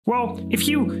Well, if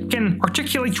you can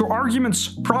articulate your arguments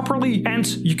properly, and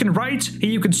you can write, and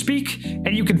you can speak,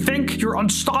 and you can think, you're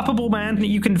unstoppable, man.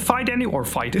 You can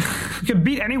you can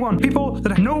beat anyone. People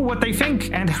that know what they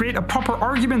think and create a proper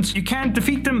argument, you can't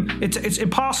defeat them. It's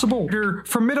impossible. They're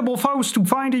formidable foes to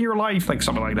find in your life. Like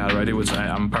something like that, right?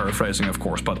 I'm paraphrasing, of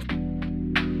course, but...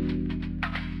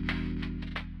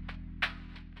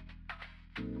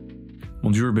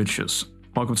 Bonjour, bitches.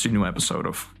 Welcome to a new episode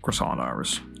of Croissant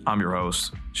Hours. I'm your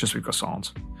host, Je suis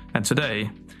Croissant. And today,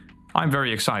 I'm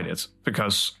very excited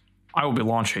because I will be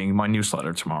launching my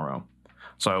newsletter tomorrow.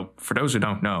 So, for those who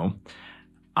don't know,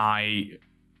 I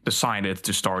decided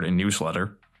to start a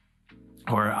newsletter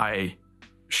where I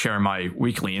share my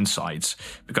weekly insights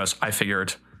because I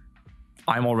figured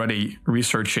I'm already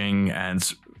researching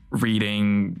and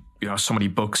reading so many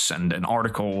books and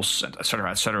articles, and et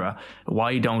cetera.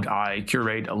 Why don't I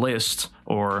curate a list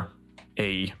or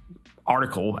a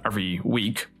article every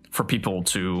week for people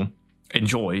to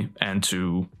enjoy and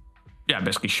to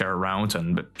basically share around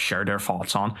and share their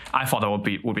thoughts on? I thought that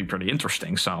would be pretty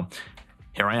interesting. So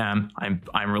here I am.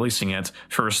 I'm releasing it.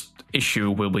 First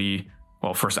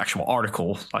actual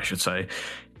article, I should say,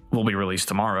 will be released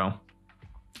tomorrow.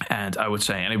 And I would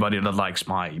say anybody that likes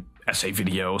my essay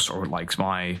videos or likes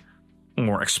my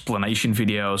more explanation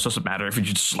videos, doesn't matter if you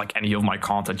just like any of my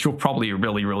content, you'll probably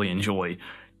really enjoy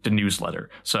the newsletter.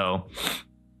 So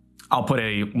I'll put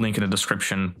a link in the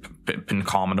description, pin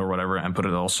comment or whatever, and put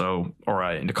it also, or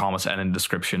in the comments and in the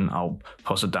description, I'll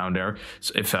post it down there.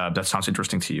 So if that sounds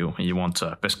interesting to you and you want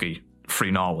basically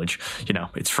free knowledge,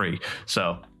 it's free.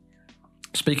 So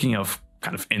speaking of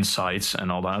kind of insights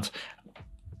and all that,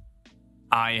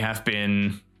 I've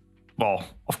been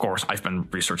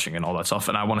researching and all that stuff,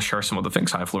 and I want to share some of the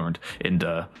things I've learned in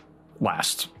the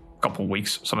last couple of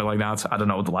weeks, something like that. I don't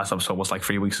know, the last episode was like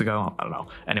 3 weeks ago. I don't know.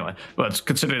 Anyway, but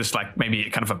consider this like maybe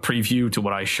kind of a preview to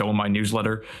what I show in my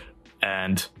newsletter.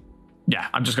 And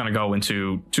I'm just going to go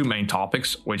into two main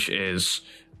topics, which is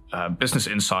business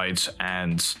insights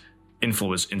and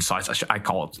influence insights. I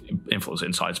call it influence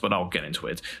insights, but I'll get into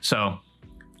it. So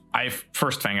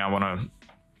first thing I want to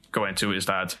go into is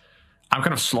that I'm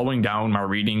kind of slowing down my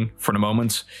reading for the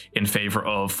moment in favor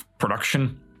of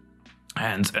production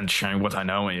and sharing what I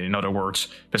know. In other words,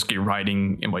 basically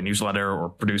writing in my newsletter or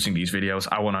producing these videos.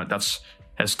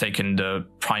 Has taken the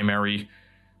primary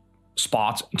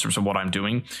spot in terms of what I'm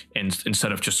doing,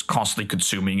 instead of just constantly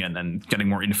consuming and then getting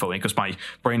more info in, because my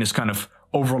brain is kind of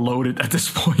overloaded at this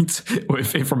point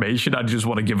with information. I just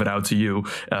want to give it out to you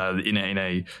in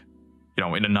a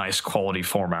nice quality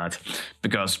format,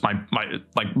 because my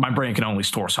brain can only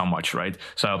store so much, right?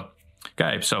 So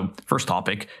first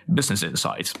topic, business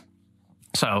insights.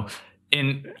 So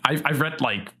I've read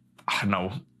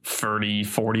 30,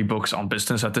 40 books on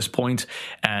business at this point,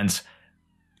 and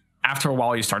after a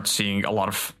while you start seeing a lot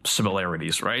of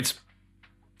similarities, right?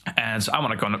 And I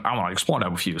want to explore that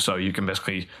with you, so you can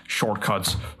basically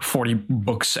shortcut 40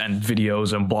 books and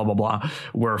videos and blah blah blah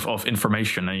worth of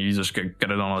information, and you just get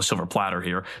it on a silver platter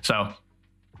here. So,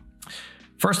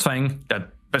 first thing that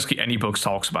basically any book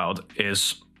talks about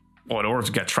is, in order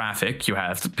to get traffic, you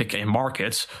have to pick a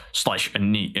market / a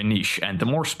niche, and the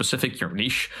more specific your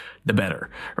niche, the better,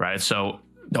 right? So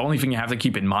the only thing you have to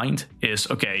keep in mind is,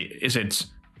 is it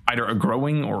either a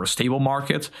growing or a stable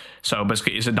market? So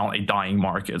basically, is it not a dying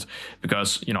market?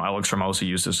 Because, Alex Ramosi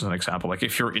used this as an example. Like,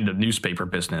 if you're in the newspaper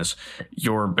business,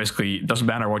 you're basically, it doesn't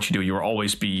matter what you do, you'll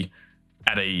always be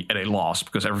at a loss,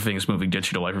 because everything is moving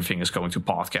digital, everything is going to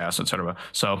podcasts, etc.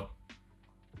 So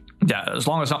as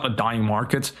long as it's not a dying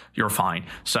market, you're fine.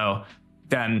 So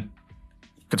then,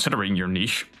 considering your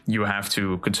niche, you have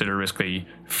to consider basically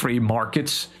free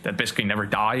markets that basically never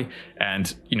die.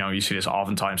 And, you see this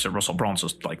oftentimes in Russell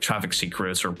Brunson's like Traffic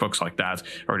Secrets or books like that,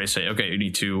 where they say, you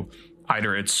need to,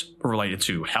 either it's related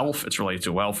to health, it's related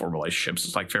to wealth, or relationships.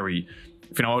 It's like very,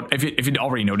 if you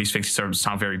already know these things, it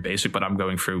sound very basic, but I'm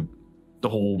going through the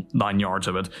whole 9 yards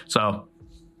of it. So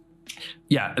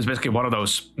it's basically one of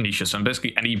those niches, and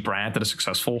basically any brand that is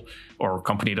successful or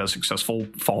company that is successful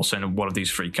falls in one of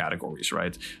these three categories,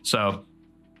 right? So,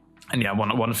 and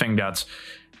one thing that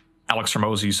Alex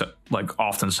Ramosi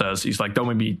often says, he's like, don't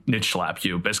make me niche slap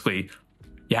you. Basically,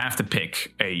 you have to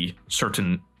pick a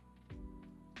certain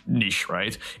niche,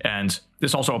 right? And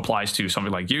this also applies to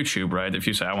something like YouTube, right? If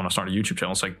you say, I want to start a YouTube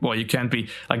channel, it's like, well, you can't be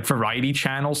like variety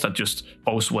channels that just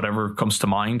post whatever comes to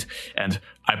mind. And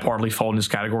I partly fall in this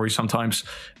category sometimes.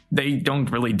 They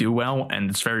don't really do well, and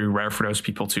it's very rare for those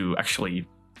people to actually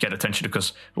get attention,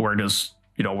 because where does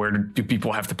where do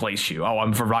people have to place you? Oh,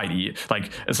 I'm variety.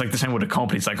 Like, it's like the same with a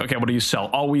company. It's like, okay, what do you sell?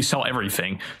 Oh, we sell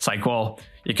everything. It's like, well,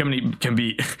 you can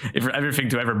be if you're everything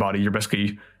to everybody, you're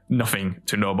basically nothing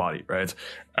to nobody, right?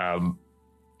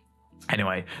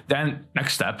 Anyway, then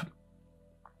next step.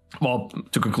 Well,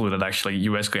 to conclude it, actually,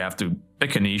 you basically have to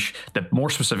pick a niche. The more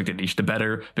specific the niche, the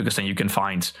better, because then you can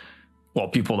find, well,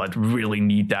 people that really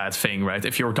need that thing, right?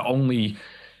 If you're the only,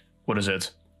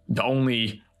 the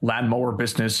only lawnmower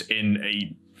business in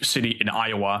a city in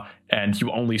Iowa, and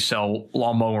you only sell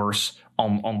lawnmowers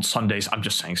on Sundays, I'm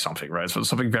just saying something, right? So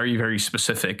something very, very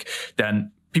specific,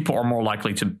 then people are more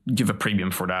likely to give a premium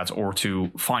for that or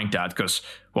to find that because,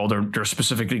 well, they're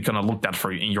specifically going to look that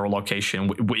for you in your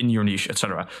location, in your niche,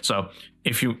 etc. So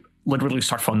if you literally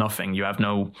start from nothing, you have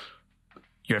no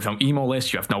email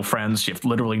list, you have no friends, you have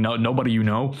literally nobody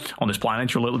on this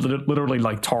planet. You're literally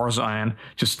like Tarzan,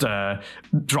 just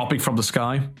dropping from the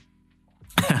sky.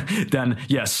 Then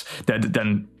yes,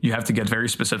 then you have to get very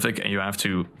specific and you have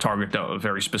to target a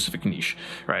very specific niche,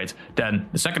 right? Then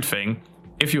the second thing,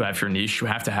 if you have your niche, you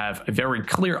have to have a very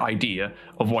clear idea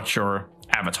of what your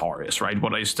avatar is, right?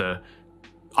 What is the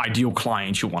ideal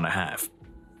client you want to have?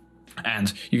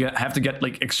 And you have to get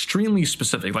like extremely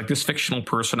specific. Like, this fictional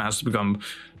person has to become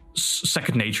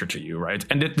second nature to you, right?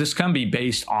 And this can be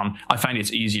based on, I find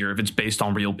it's easier if it's based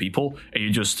on real people and you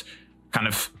just kind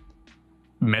of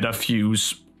meta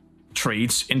fuse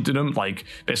traits into them. Like,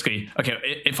 basically, okay,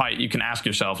 you can ask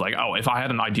yourself, like, oh, if I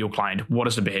had an ideal client, what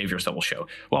is the behaviors that will show?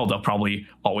 Well, they'll probably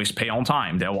always pay on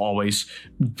time, they'll always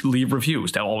leave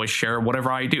reviews, they'll always share whatever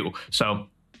I do. So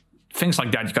things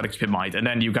like that you got to keep in mind, and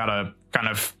then you got to kind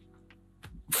of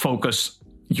focus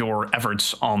your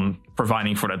efforts on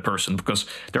providing for that person, because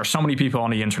there are so many people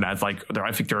on the internet. Like,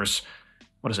 I think there's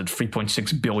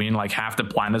 3.6 billion, like half the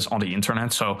planet's on the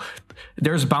internet. So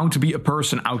there's bound to be a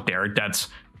person out there that's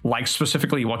like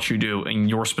specifically what you do in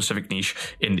your specific niche,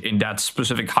 in that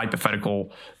specific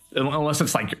hypothetical, unless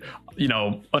it's like,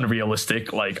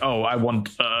 unrealistic, like, oh, I want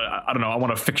I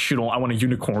want a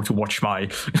unicorn to watch my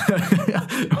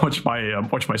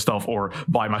watch my stuff or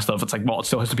buy my stuff. It's like, well, it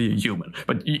still has to be a human,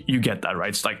 but you get that, right?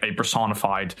 It's like a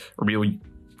personified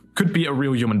could be a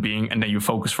real human being, and then you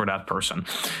focus for that person.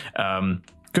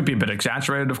 Could be a bit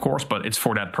exaggerated, of course, but it's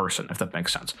for that person, if that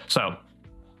makes sense. So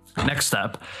next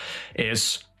step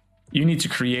is you need to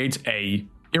create a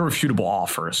irrefutable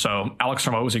offer. So Alex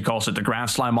Hormozi calls it the Grand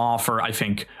Slam offer. I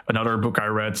think another book I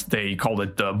read, they called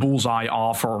it the Bullseye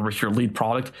offer with your lead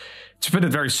product. To put it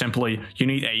very simply, you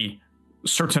need a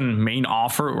certain main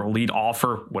offer or lead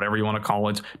offer, whatever you want to call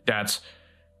it, that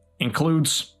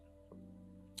includes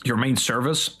your main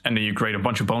service, and then you create a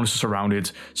bunch of bonuses around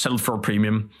it, sell it for a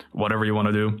premium, whatever you want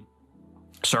to do,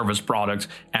 service, product,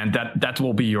 and that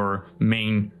will be your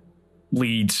main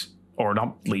lead, or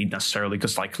not lead necessarily,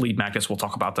 because like lead magnets, we'll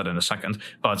talk about that in a second,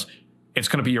 but it's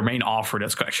going to be your main offer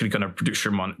that's actually going to produce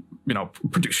your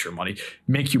money,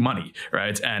 make you money,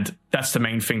 right? And that's the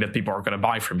main thing that people are going to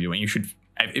buy from you. And you should,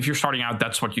 if you're starting out,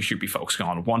 that's what you should be focusing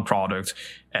on: one product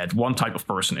at one type of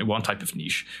person in one type of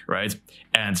niche, right?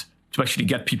 And to actually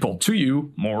get people to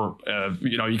you more,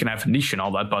 you can have a niche and all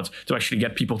that, but to actually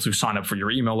get people to sign up for your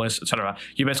email list, etc.,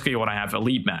 you basically want to have a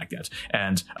lead magnet.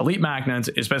 And a lead magnet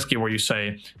is basically where you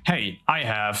say, hey, I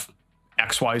have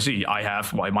XYZ. I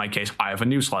have, well, in my case, I have a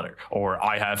newsletter, or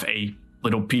I have a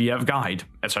little PDF guide,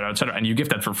 etc., etc., and you give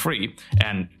that for free.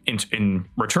 And in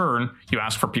return, you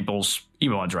ask for people's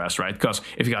email address, right? Because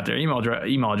if you got their email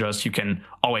address, you can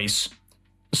always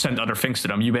send other things to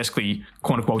them. You basically,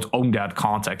 quote unquote, own that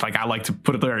contact. Like, I like to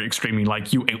put it very extremely,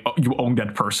 like you own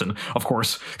that person. Of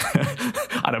course,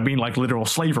 I don't mean like literal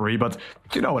slavery, but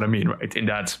you know what I mean, right? In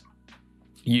that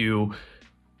you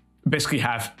basically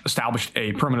have established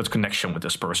a permanent connection with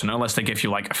this person, unless they give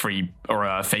you like a free or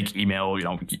a fake email.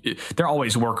 There are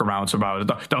always workarounds about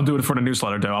it. Don't do it for the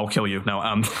newsletter, though. I'll kill you.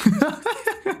 No,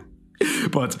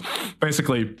 but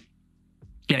basically,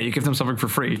 yeah, you give them something for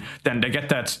free, then they get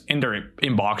that in their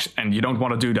inbox, and you don't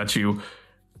want to do that. You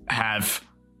have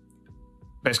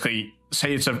basically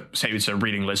say it's a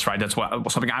reading list, right? That's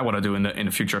something I want to do in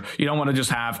the future. You don't want to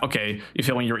just have, okay, you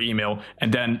fill in your email,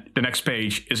 and then the next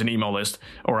page is an email list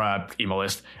or a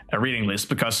reading list,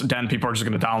 because then people are just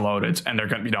going to download it and they're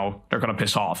going to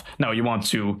piss off. No, you want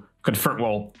to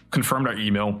confirm their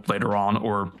email later on,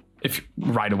 or if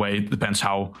right away, it depends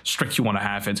how strict you want to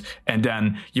have it. And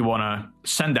then you want to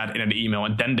send that in an email,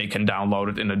 and then they can download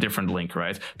it in a different link,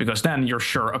 right? Because then you're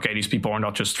sure, okay, these people are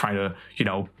not just trying to,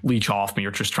 leech off me,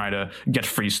 or just trying to get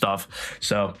free stuff.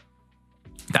 So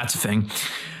that's a thing.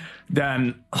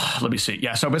 Then let me see.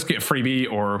 Yeah, so basically a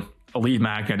freebie or a lead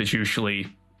magnet is usually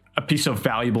a piece of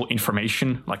valuable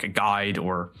information, like a guide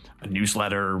or a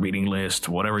newsletter, reading list,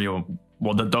 whatever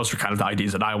those are kind of the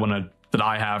ideas that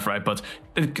I have, right? But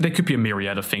they could be a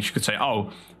myriad of things. You could say,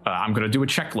 I'm going to do a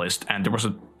checklist. And there was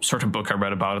a certain book I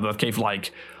read about it that gave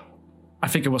I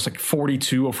think it was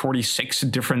 42 or 46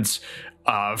 different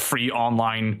free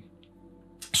online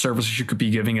services you could be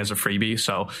giving as a freebie.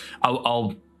 So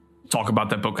I'll talk about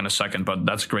that book in a second, but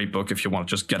that's a great book if you want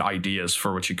to just get ideas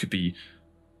for what you could be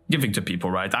giving to people,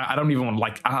 right? I don't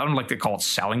like to call it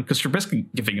selling, because you're basically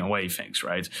giving away things,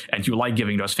 right? And you like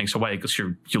giving those things away because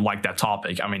you like that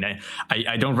topic. I mean,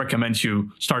 I don't recommend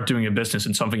you start doing a business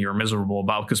in something you're miserable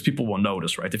about, because people will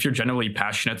notice, right? If you're genuinely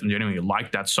passionate and genuinely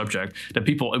like that subject, then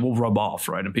it will rub off,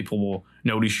 right? And people will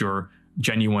notice your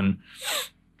genuine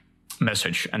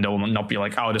message, and they will not be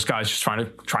like, this guy's just trying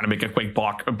to make a quick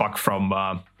buck from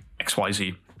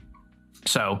XYZ.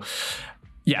 So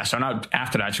yeah, so now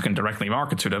after that, you can directly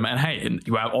market to them, and hey,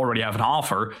 you already have an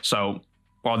offer. So,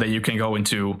 then you can go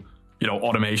into,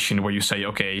 automation, where you say,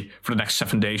 okay, for the next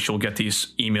 7 days, you'll get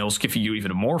these emails giving you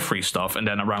even more free stuff. And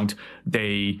then around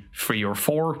day 3 or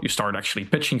 4, you start actually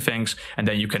pitching things, and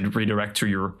then you can redirect to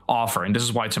your offer. And this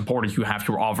is why it's important you have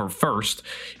your offer first,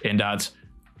 in that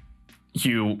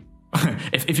you,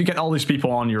 if you get all these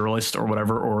people on your list or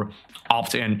whatever, or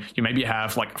opt in, you maybe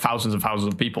have thousands and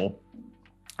thousands of people,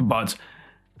 but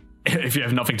if you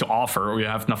have nothing to offer, or you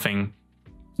have nothing,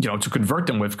 to convert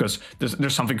them with, because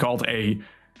there's something called a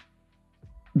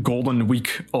golden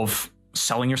week of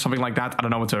selling or something like that. I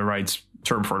don't know what the right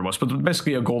term for it was, but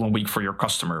basically a golden week for your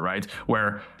customer, right?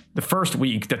 Where the first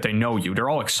week that they know you, they're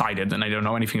all excited and they don't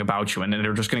know anything about you, and then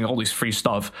they're just getting all this free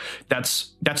stuff.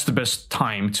 That's the best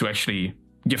time to actually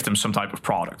give them some type of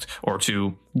product, or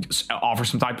to offer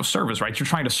some type of service, right? You're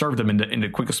trying to serve them in the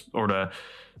quickest, or the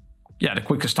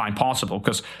quickest time possible,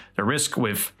 because the risk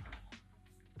with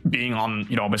being on,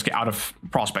 basically out of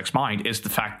prospect's mind is the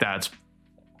fact that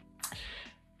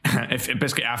if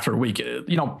basically after a week,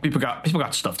 people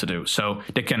got stuff to do, so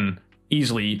they can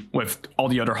easily, with all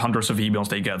the other hundreds of emails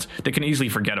they get, they can easily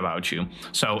forget about you.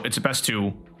 So it's best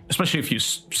to, especially if you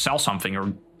sell something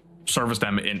or service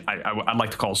them in, I'd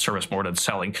like to call it service more than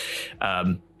selling.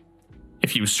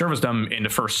 If you service them in the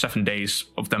first 7 days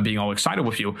of them being all excited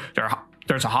with you,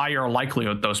 there's a higher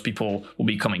likelihood those people will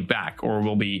be coming back, or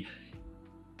will be,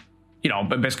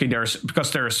 but basically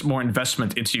because there's more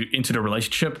investment into the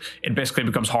relationship, it basically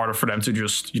becomes harder for them to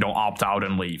just, opt out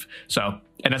and leave. So,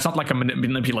 and it's not like a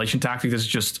manipulation tactic. This is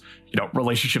just,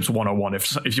 relationships 101.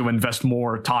 If you invest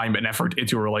more time and effort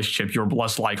into a relationship, you're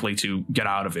less likely to get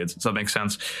out of it. Does that make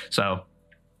sense? So,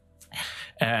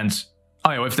 and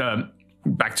with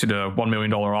back to the $1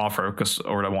 million offer,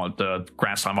 or the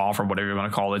Grand Slam offer, whatever you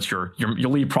want to call it, your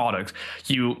lead product.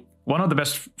 One of the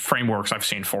best frameworks I've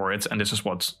seen for it, and this is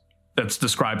that's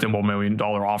described in $1 Million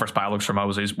Offers by Alex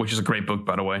Hormozi, which is a great book,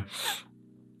 by the way.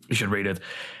 You should read it.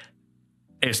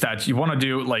 Is that you want to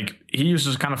do, he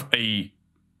uses kind of a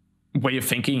way of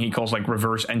thinking he calls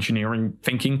reverse engineering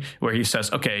thinking, where he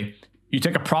says, okay, you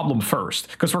take a problem first,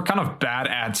 because we're kind of bad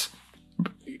at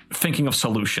thinking of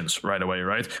solutions right away,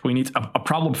 right? We need a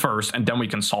problem first, and then we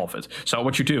can solve it. So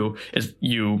what you do is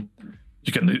you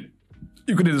can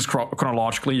do this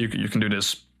chronologically. You can do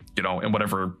this, in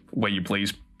whatever way you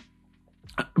please.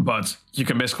 But you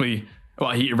can basically,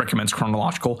 he recommends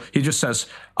chronological. He just says,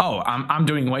 I'm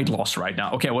doing weight loss right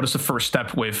now. Okay, what is the first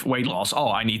step with weight loss?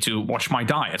 I need to watch my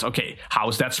diet. Okay, how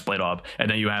is that split up? And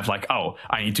then you have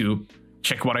I need to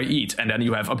check what I eat. And then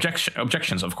you have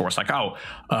objections, of course, I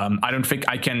don't think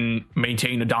I can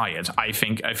maintain a diet. I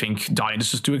think diet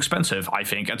is too expensive. I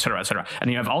think, et cetera, et cetera.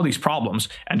 And you have all these problems,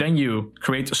 and then you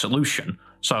create a solution.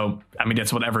 So,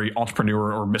 that's what every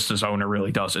entrepreneur or business owner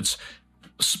really does. It's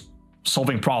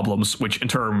solving problems, which in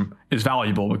turn is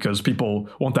valuable because people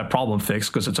want that problem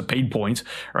fixed because it's a pain point,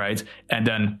 right? And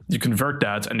then you convert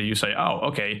that, and then you say,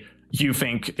 okay, you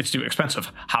think it's too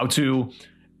expensive. How to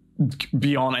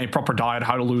be on a proper diet,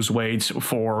 how to lose weight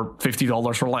for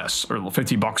 $50 or less, or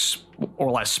 $50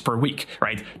 or less per week,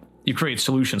 right? You create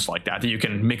solutions like that. You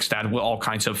can mix that with all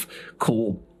kinds of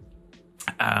cool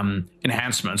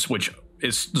enhancements, which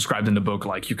is described in the book.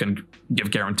 You can give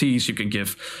guarantees, you can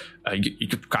give, you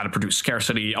can kind of produce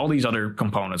scarcity, all these other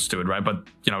components to it, right? But,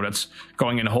 that's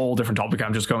going in a whole different topic.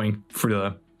 I'm just going through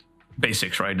the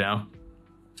basics right now.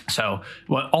 So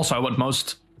what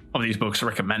most of these books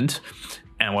recommend,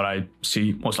 and what I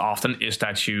see most often, is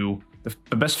that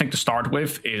the best thing to start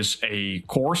with is a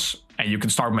course, and you can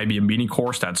start maybe a mini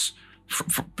course that's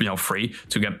free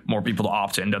to get more people to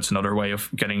opt in. That's another way of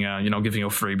getting giving you a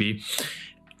freebie.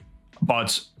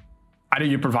 But either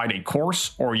you provide a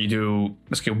course or you do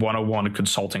basically 101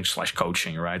 consulting /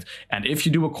 coaching, right? And if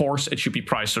you do a course, it should be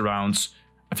priced around,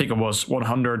 I think it was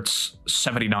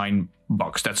 $179.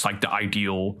 That's like the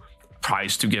ideal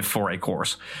price to give for a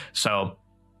course. So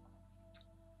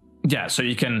yeah, so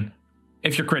you can,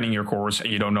 if you're creating your course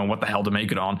and you don't know what the hell to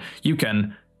make it on, you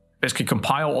can basically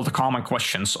compile all the common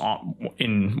questions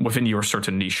within your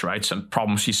certain niche, right? Some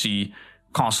problems you see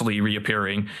constantly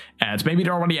reappearing, and maybe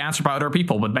they're already answered by other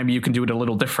people, but maybe you can do it a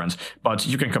little different. But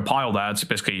you can compile that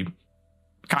basically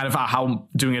kind of how I'm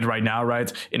doing it right now, right?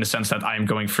 In the sense that I'm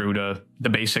going through the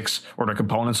basics or the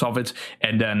components of it,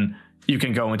 and then you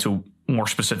can go into more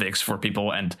specifics for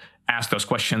people and ask those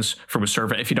questions through a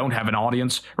survey. If you don't have an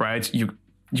audience, right, you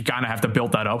kind of have to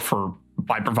build that up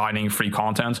by providing free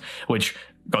content, which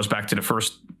goes back to the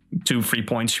first 2-3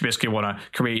 points. You basically want to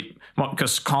create,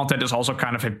 because content is also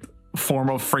kind of a form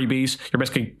of freebies. You're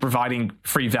basically providing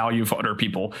free value for other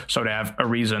people, so they have a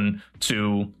reason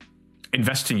to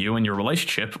invest in you and your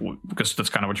relationship, because that's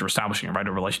kind of what you're establishing, right?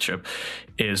 A relationship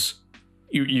is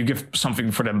you give something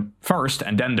for them first,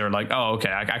 and then they're like, oh,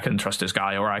 okay, I can trust this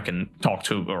guy, or I can talk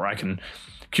to, or I can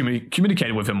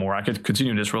communicate with him, or I could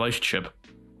continue this relationship.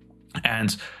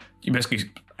 And you basically,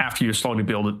 after you slowly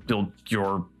build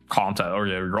your content or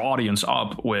your audience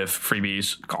up with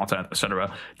freebies, content,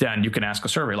 etc., then you can ask a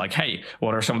survey like, hey,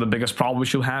 what are some of the biggest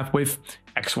problems you have with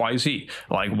XYZ?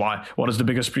 Like, what is the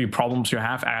biggest problems you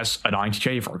have as an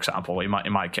INTJ, for example, in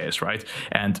my case, right?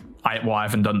 And I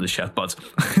haven't done this yet, but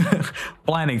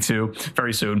planning to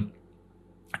very soon.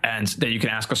 And then you can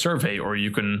ask a survey, or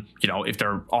you can, if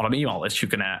they're on an email list, you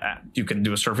can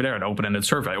do a survey there, an open-ended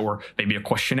survey, or maybe a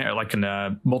questionnaire, like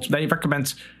they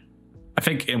recommend. I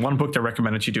think in one book they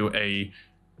recommend that you do a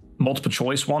multiple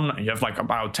choice one. You have like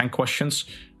about 10 questions,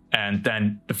 and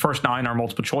then the first 9 are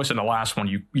multiple choice, and the last one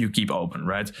you keep open,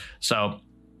 right? So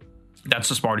that's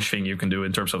the smartest thing you can do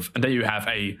in terms of, and then you have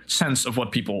a sense of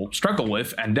what people struggle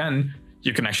with, and then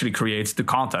you can actually create the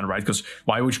content, right? Because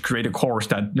why would you create a course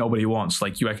that nobody wants?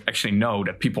 Like, you actually know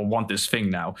that people want this thing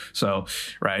now. So,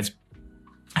 right.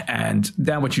 And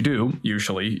then what you do,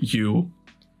 usually, you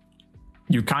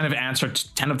kind of answer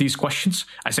 10 of these questions.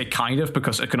 I say kind of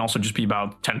because it can also just be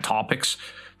about 10 topics,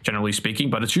 generally speaking,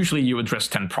 but it's usually you address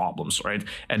 10 problems, right?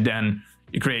 And then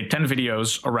you create 10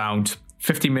 videos around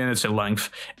 50 minutes in length,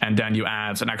 and then you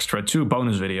add an extra 2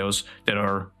 bonus videos that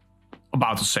are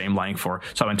about the same length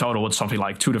so in total it's something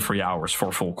like 2 to 3 hours for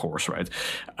a full course, right?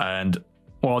 And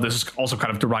well, this is also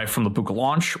kind of derived from the book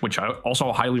Launch, which I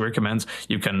also highly recommend.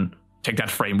 You can take that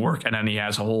framework, and then he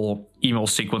has a whole email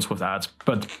sequence with that.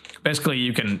 But basically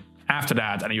you can, after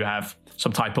that, and you have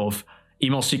some type of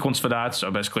email sequence for that. So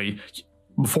basically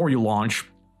before you launch,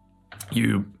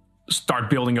 you start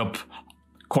building up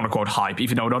quote unquote hype,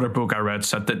 even though another book I read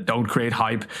said that don't create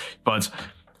hype, but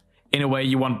in a way,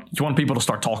 you want people to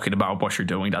start talking about what you're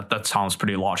doing. That sounds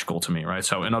pretty logical to me, right?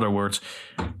 So in other words,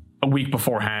 a week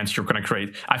beforehand, you're going to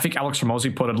create. I think Alex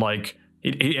Hormozi put it like,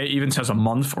 he even says a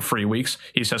month or 3 weeks.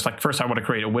 He says, like, first I want to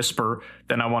create a whisper,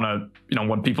 then I want to,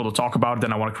 want people to talk about it,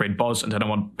 then I want to create buzz, and then I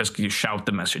want basically to shout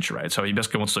the message, right? So he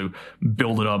basically wants to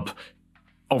build it up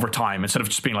over time, instead of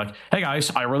just being like, hey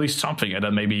guys, I released something, and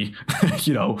then maybe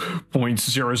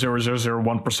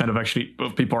 0.00001%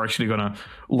 of people are actually gonna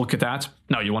look at that.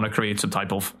 No, you want to create some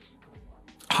type of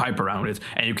hype around it,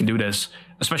 and you can do this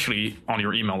especially on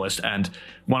your email list. And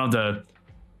one of the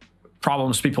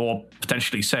problems people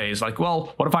potentially say is like,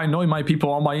 well, what if I annoy my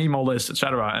people on my email list,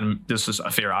 etc.? And this is a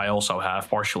fear I also have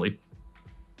partially.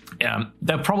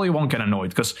 They probably won't get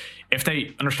annoyed, because if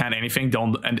they understand anything,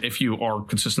 and if you are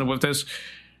consistent with this,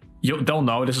 they'll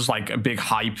know this is like a big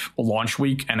hype launch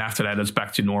week, and after that it's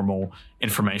back to normal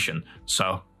information.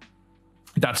 So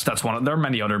that's one. There are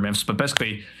many other myths, but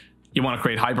basically you want to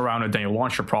create hype around it, then you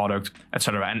launch your product,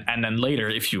 etc. And then later,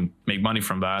 if you make money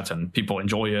from that and people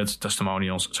enjoy it,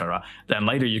 testimonials, etc., then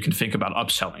later you can think about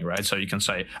upselling, right? So you can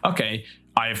say, okay,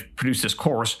 I've produced this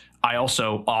course, I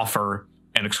also offer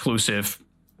an exclusive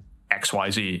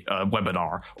XYZ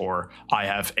webinar, or I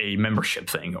have a membership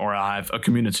thing, or I have a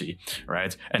community,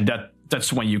 right? And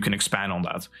that's when you can expand on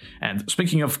that. And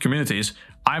speaking of communities,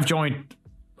 I've joined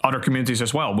other communities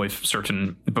as well with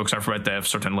certain books I've read. They have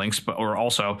certain links, or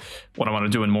also what I want to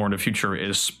do more in the future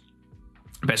is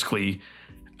basically,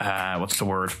 what's the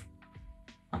word?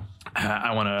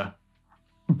 I want to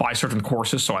buy certain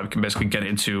courses so I can basically get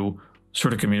into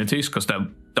certain communities, because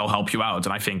they'll help you out.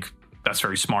 And I think that's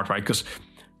very smart, right? Because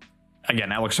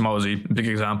again, Alex Hormozi, big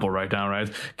example right now, right?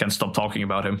 Can't stop talking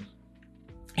about him.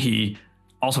 He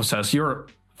also says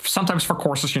sometimes for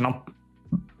courses, you're not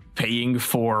paying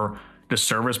for the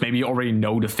service. Maybe you already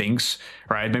know the things,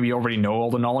 right? Maybe you already know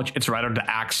all the knowledge. It's rather the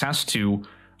access to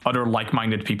other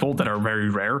like-minded people that are very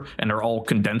rare and they're all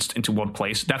condensed into one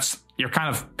place. You're kind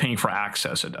of paying for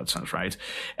access in that sense, right?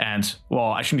 And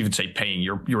well, I shouldn't even say paying.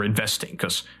 You're investing,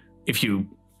 because if you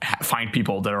find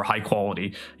people that are high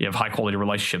quality, you have high quality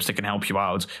relationships that can help you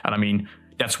out, and I mean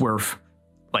that's worth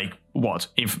like what?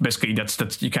 If basically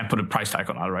that's you can't put a price tag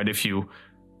on that, right? If you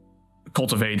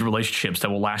cultivate relationships that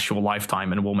will last you a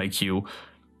lifetime and will make you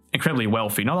incredibly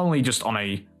wealthy, not only just on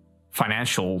a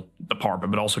financial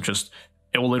department, but also just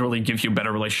it will literally give you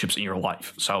better relationships in your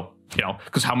life. So,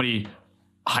 because how many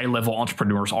high-level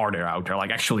entrepreneurs are there out there,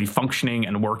 like actually functioning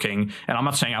and working? And I'm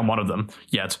not saying I'm one of them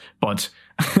yet, but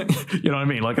you know what I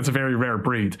mean? Like, it's a very rare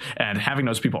breed. And having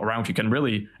those people around you can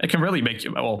really make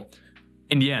you, well,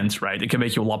 in the end, right, it can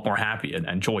make you a lot more happy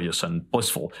and joyous and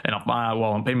blissful. And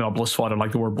maybe not blissful, I don't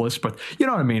like the word bliss, but you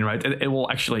know what I mean, right? It will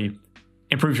actually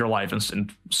improve your life in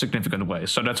significant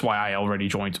ways. So that's why I already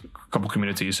joined a couple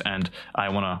communities, and I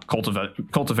want to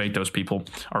cultivate those people,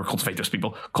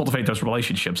 cultivate those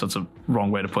relationships. That's a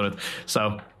wrong way to put it.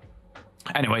 So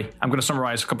anyway, I'm going to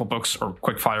summarize a couple books or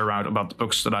quick fire round about the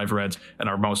books that I've read and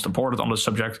are most important on this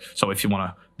subject. So if you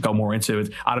want to go more into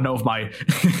it, I don't know if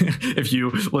if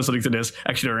you listening to this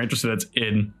actually are interested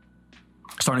in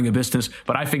starting a business,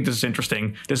 but I think this is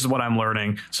interesting. This is what I'm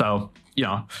learning. So,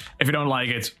 if you don't like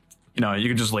it, you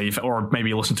can just leave or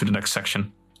maybe listen to the next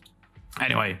section.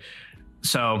 Anyway,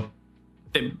 so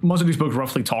most of these books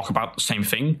roughly talk about the same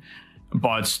thing,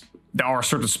 but there are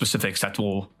certain specifics that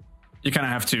you kind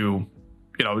of have to,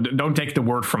 don't take the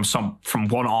word from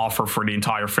one author for the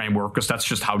entire framework, because that's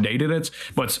just how they did it.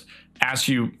 But as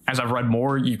I've read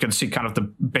more, you can see kind of the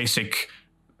basic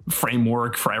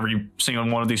framework for every single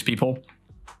one of these people.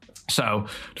 So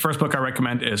the first book I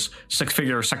recommend is Six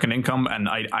Figure Second Income, and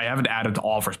I haven't added the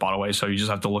authors, by the way, so you just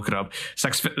have to look it up.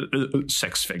 Six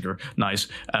Figure, nice.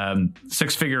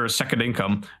 Six Figure Second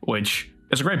Income, which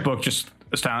is a great book, just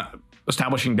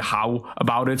establishing the how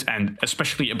about it, and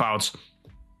especially about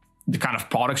the kind of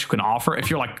products you can offer. If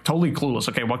you're like totally clueless,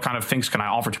 okay, what kind of things can I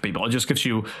offer to people? It just gives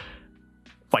you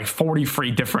like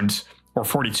 43 different or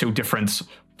 42 different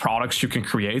products you can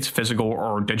create, physical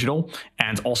or digital,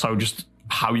 and also just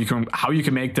how you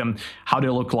can make them, how they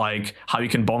look like, how you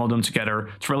can bundle them together.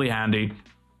 It's really handy.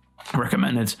 I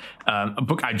recommend it. A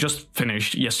book I just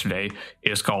finished yesterday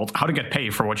is called How to Get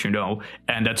Paid for What You Know,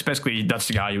 and that's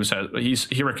the guy who says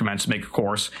he recommends make a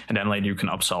course and then later you can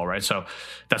upsell, right? So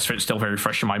that's still very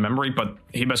fresh in my memory, but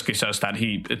he basically says that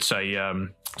it's a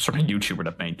sort of YouTuber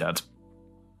that made that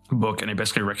book, and he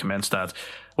basically recommends that,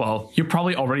 well, you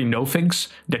probably already know things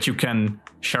that you can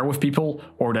share with people,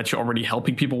 or that you're already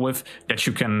helping people with, that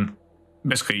you can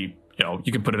basically,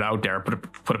 you can put it out there,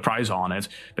 put a price on it,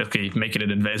 basically make it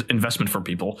an investment for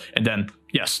people, and then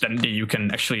you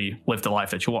can actually live the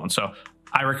life that you want. So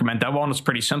I recommend that one. It's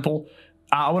pretty simple.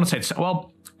 I want to say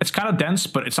it's kind of dense,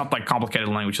 but it's not like complicated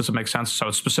language. Does it make sense? So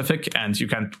it's specific, and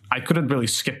I couldn't really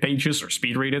skip pages or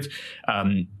speed read it,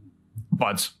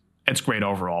 but it's great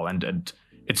overall, and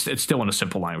it's still in a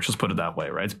simple language. Let's put it that way,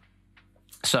 right?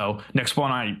 So next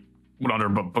one, another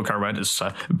book I read is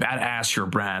Badass Your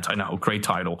Brand. I know, great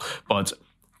title, but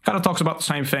kind of talks about the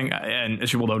same thing. And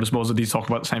as you will notice, most of these talk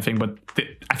about the same thing, but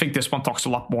I think this one talks a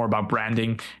lot more about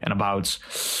branding and about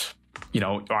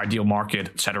your ideal market,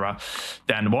 etc.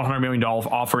 Then $100 million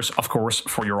offers, of course,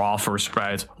 for your offers,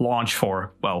 right?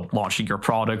 Launching your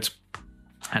product.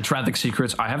 And Traffic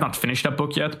Secrets. I have not finished that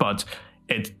book yet, but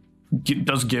it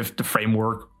does give the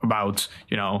framework about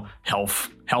health,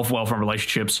 wealth, and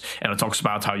relationships, and it talks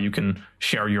about how you can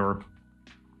share your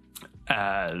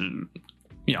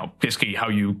basically how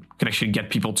you can actually get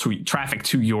people to traffic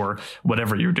to your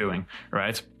whatever you're doing,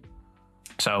 right?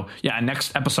 So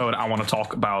next episode I want to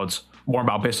talk more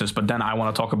about business, but then I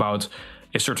want to talk about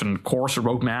a certain course or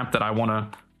roadmap that I want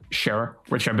to share,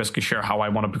 which I basically share how I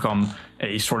want to become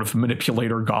a sort of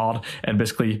manipulator god and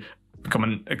basically become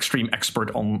an extreme expert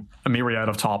on a myriad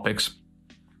of topics.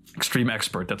 Extreme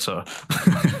expert, that's a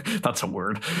that's a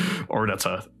word, or that's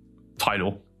a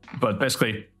title. But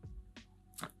basically,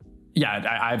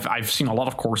 I've seen a lot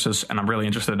of courses and I'm really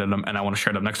interested in them, and I want to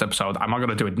share them next episode. I'm not going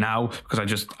to do it now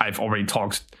because I've already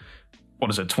talked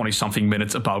 20 something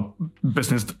minutes about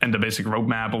business and the basic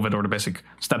roadmap of it, or the basic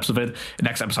steps of it. The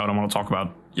next episode I want to talk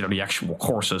about the actual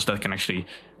courses that can actually,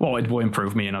 it will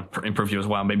improve me and improve you as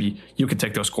well. Maybe you can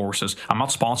take those courses. I'm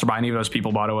not sponsored by any of those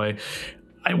people, by the way.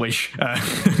 I wish,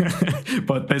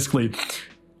 but basically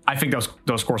I think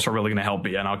those courses are really going to help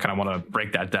me, and I kind of want to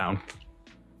break that down.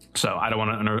 So I don't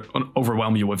want to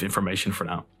overwhelm you with information for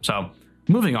now. So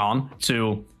moving on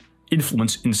to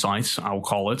influence insights, I will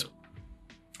call it.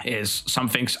 is some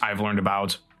things I've learned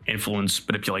about influence,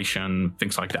 manipulation,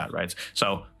 things like that, right?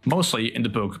 So mostly in the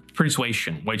book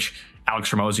Persuasion, which Alex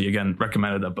Ramosi again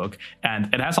recommended that book,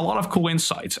 and it has a lot of cool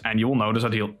insights. And you will notice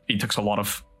that he takes a lot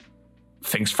of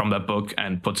things from that book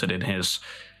and puts it in his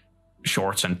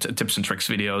shorts and tips and tricks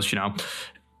videos.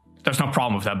 There's no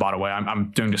problem with that, by the way.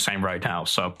 I'm doing the same right now.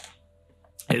 So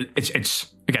it's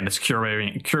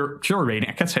curating.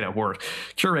 I can't say that word.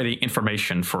 Curating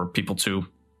information for people to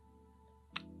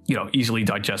easily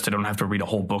digest. They don't have to read a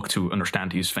whole book to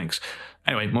understand these things.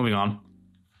 Anyway, moving on.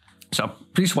 So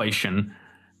persuasion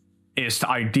is the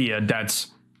idea that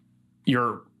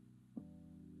you're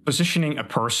positioning a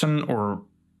person or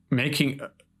making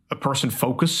a person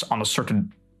focus on a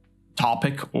certain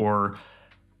topic or,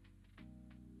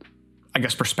 I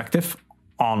guess, perspective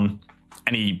on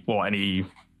any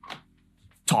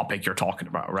topic you're talking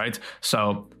about, right?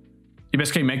 So you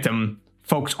basically make them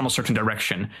focus on a certain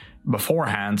direction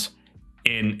beforehand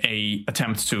in a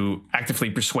attempt to actively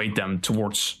persuade them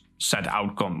towards said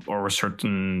outcome or a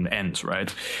certain end,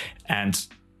 right? And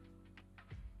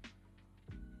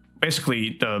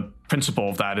basically the principle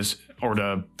of that is, or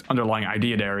the underlying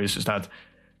idea there is that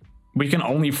we can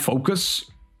only focus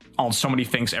on so many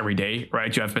things every day,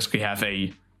 right? You basically have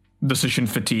a decision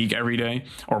fatigue every day,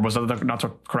 or was that not the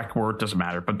correct word? Doesn't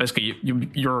matter. But basically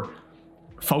your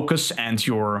focus and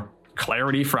your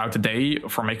clarity throughout the day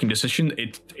for making decisions,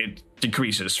 it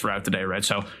decreases throughout the day, right?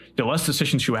 So the less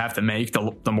decisions you have to make,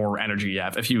 the more energy you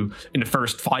have. If you, in the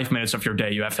first 5 minutes of your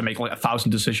day, you have to make like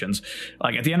 1,000 decisions,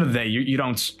 like at the end of the day, you're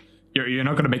not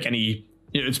going to make any.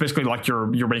 It's basically like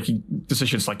you're making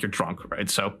decisions like you're drunk, right?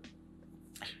 So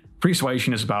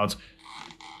persuasion is about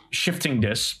shifting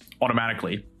this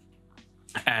automatically,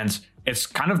 and it's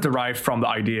kind of derived from the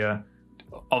idea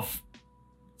of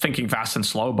thinking fast and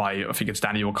slow by, I think it's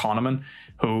Daniel Kahneman,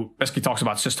 who basically talks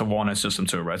about system 1 and system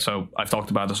 2, right? So I've talked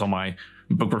about this on my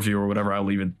book review or whatever. I'll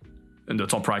leave it in the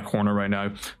top right corner right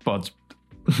now. But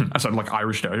I sound like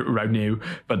Irish there, right now.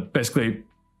 But basically,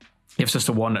 you have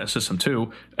system 1 and system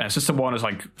 2. System 1 is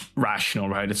like rational,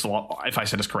 right? It's a lot, if I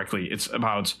said this correctly, it's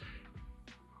about,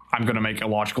 I'm going to make a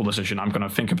logical decision. I'm going to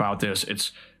think about this.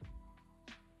 It's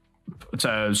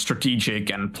a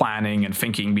strategic and planning and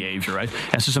thinking behavior, right?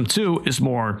 And system 2 is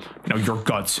more, your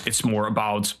guts. It's more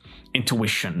about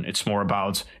intuition. It's more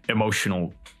about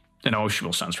emotional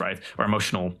sense, right? Or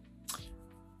emotional,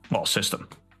 system.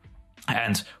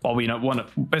 And while we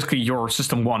basically your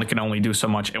system 1 can only do so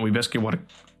much, and we basically want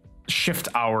to shift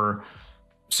our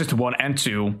system 1 and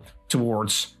 2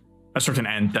 towards a certain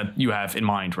end that you have in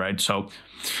mind, right? So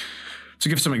to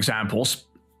give some examples,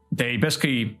 they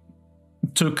basically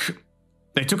took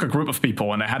a group of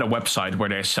people and they had a website where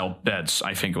they sell beds.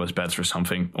 I think it was beds or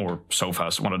something, or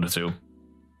sofas, one of the two.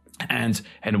 And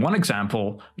in one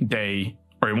example, they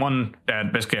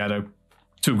basically had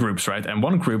two groups, right? And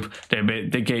one group, they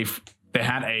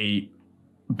had a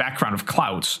background of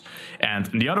clouds, and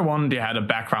in the other one, they had a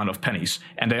background of pennies,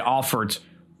 and they offered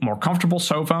more comfortable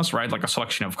sofas, right? Like a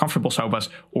selection of comfortable sofas,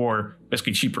 or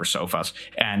basically cheaper sofas.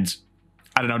 And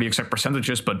I don't know the exact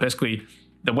percentages, but basically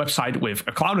the website with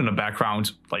a cloud in the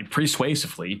background, like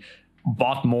persuasively,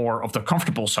 bought more of the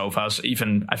comfortable sofas,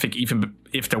 even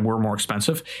if they were more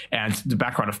expensive, and the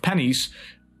background of pennies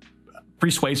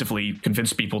persuasively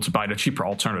convinced people to buy the cheaper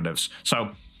alternatives.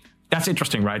 So that's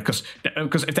interesting, right? Because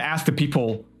if they asked the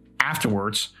people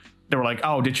afterwards, they were like,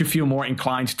 oh, did you feel more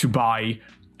inclined to buy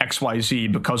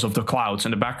XYZ because of the clouds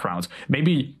in the background?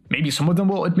 Maybe some of them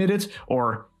will admit it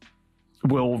or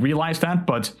will realize that,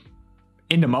 but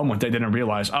in the moment they didn't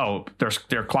realize, oh,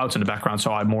 there are clouds in the background,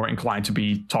 so I'm more inclined to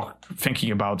be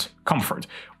thinking about comfort.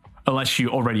 Unless you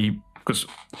already, because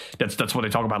that's what they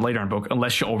talk about later in the book,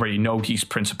 unless you already know these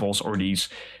principles or these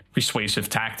persuasive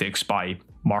tactics by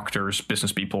marketers,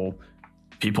 business people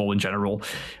in general,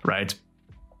 right?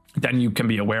 Then you can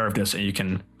be aware of this and you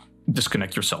can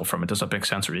disconnect yourself from it. Does that make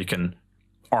sense? Or you can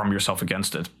arm yourself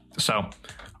against it. So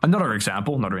another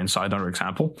example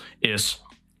is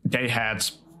they had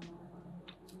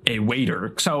a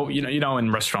waiter. So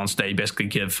in restaurants they basically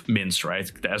give mints,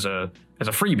 right, as a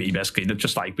freebie, basically,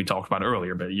 just like we talked about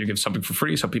earlier. But you give something for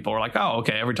free, so people are like, oh,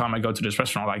 okay, every time I go to this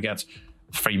restaurant I get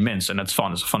free mints, and that's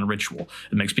fun. It's a fun ritual.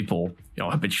 It makes people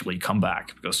habitually come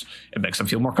back because it makes them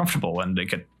feel more comfortable, and they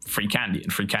get free candy,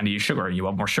 and free candy is sugar, and you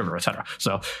want more sugar, etc.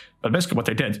 So, but basically what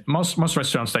they did, most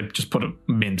restaurants, they just put a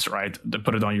mint, right? They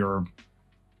put it on your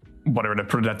whatever, they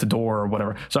put it at the door or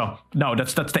whatever. So no,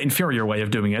 that's the inferior way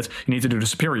of doing it. You need to do the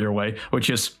superior way, which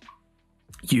is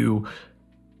you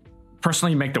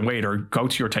personally make the waiter go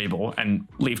to your table and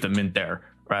leave the mint there,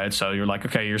 right? So you're like,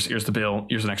 okay, here's the bill,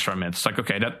 here's an extra mint. It's like,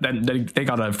 okay, then they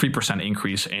got a 3%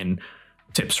 increase in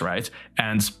tips, right?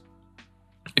 And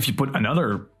if you put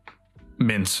another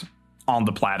mint on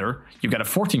the platter, you get a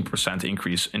 14%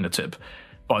 increase in the tip.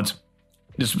 But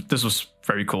this was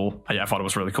very cool. I thought it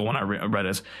was really cool when I read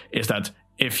it, is that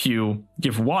if you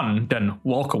give one, then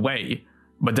walk away,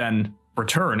 but then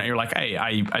return, and you're like, hey,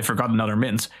 I forgot another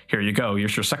mint, here you go,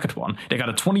 here's your second one, they got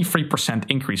a 23%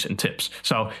 increase in tips.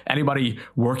 So anybody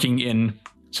working in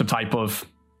some type of,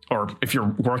 or if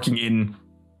you're working in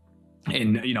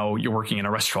you're working in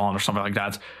a restaurant or something like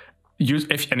that,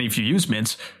 if you use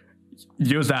mints,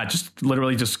 use that, just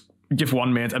literally just give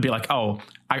 1 mint and be like, oh,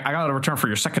 I got a return for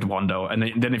your second one though.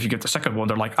 And then if you get the second one,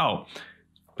 they're like, oh,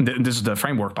 this is the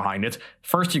framework behind it.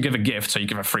 First, you give a gift, so you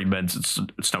give a free mint.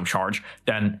 It's no charge.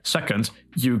 Then second,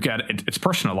 you get it. It's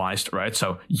personalized, right?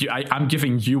 So I'm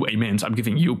giving you a mint. I'm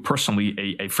giving you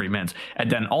personally a free mint. And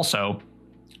then also,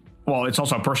 well, it's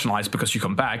also personalized because you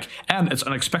come back, and it's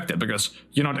unexpected because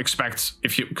you don't expect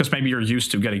because maybe you're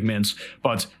used to getting mints,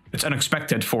 but it's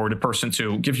unexpected for the person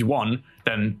to give you one,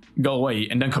 then go away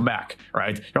and then come back,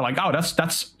 right? You're like, oh,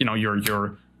 that's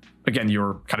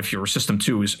your system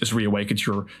 2 is reawakened.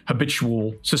 Your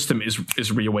habitual system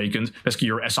is reawakened. Basically,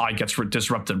 your SI gets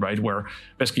disrupted, right? Where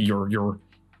basically your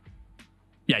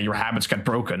habits get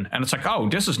broken, and it's like, oh,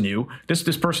 this is new.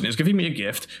 This person is giving me a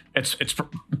gift. It's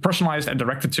personalized and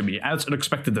directed to me, and it's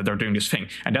unexpected that they're doing this thing.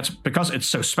 And that's because it's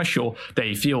so special.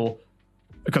 They feel,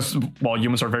 because while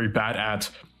humans are very bad at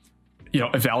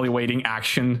evaluating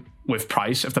action with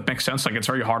price, if that makes sense. Like, it's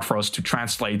very hard for us to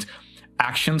translate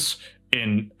actions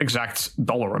in exact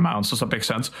dollar amounts. Does that make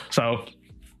sense? So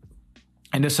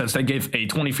in this sense, they gave a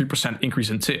 23% increase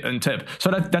in tip.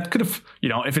 So that could have,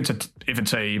 if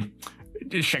it's a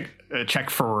check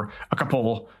for a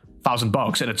couple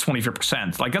 $1,000 and it's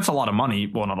 23%, like, that's a lot of money.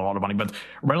 Well, not a lot of money, but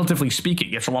relatively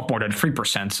speaking, it's a lot more than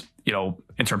 3%,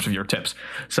 in terms of your tips.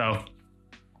 So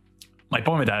my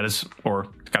point with that is, or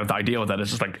kind of the idea with that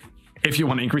is like, if you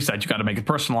want to increase that, you got to make it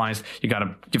personalized. You got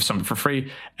to give something for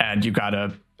free, and it's got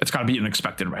to be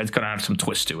unexpected, right? It's got to have some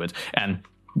twist to it, and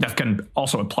that can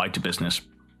also apply to business.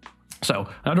 So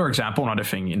another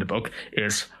thing in the book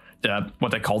is what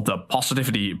they call the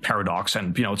positivity paradox,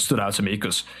 and it stood out to me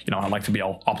because I like to be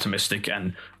all optimistic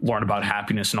and learn about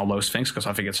happiness and all those things, because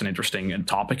I think it's an interesting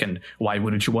topic, and why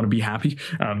wouldn't you want to be happy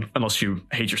unless you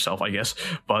hate yourself, I guess.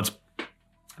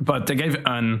 But they gave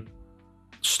an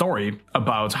story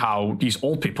about how these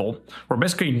old people were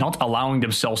basically not allowing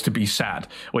themselves to be sad,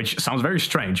 which sounds very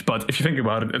strange, but if you think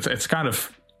about it, it's kind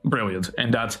of brilliant.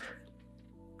 And that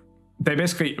they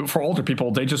basically, for older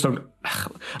people, they just don't,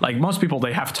 like most people,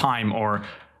 they have time, or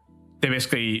they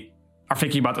basically are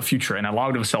thinking about the future and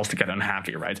allow themselves to get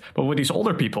unhappy, right? But with these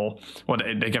older people,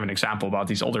 they give an example about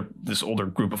this older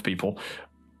group of people,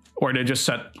 where they just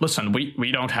said, listen,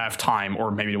 we don't have time, or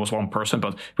maybe it was one person,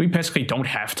 but we basically don't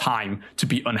have time to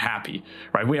be unhappy,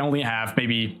 right? We only have,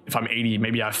 maybe if I'm 80,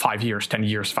 maybe I have 5 years, 10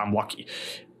 years if I'm lucky.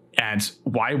 And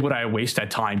why would I waste that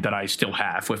time that I still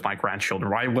have with my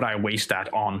grandchildren? Why would I waste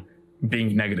that on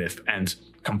being negative and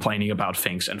complaining about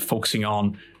things and focusing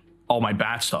on all my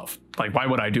bad stuff? Like, why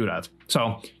would I do that?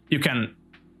 So you can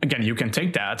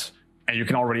take that, and you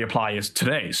can already apply it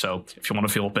today. So if you want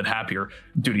to feel a bit happier,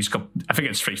 do these. I think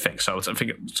it's 3 things.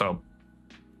 So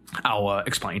I'll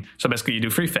explain. So basically, you do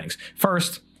 3 things.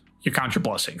 First, you count your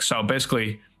blessings. So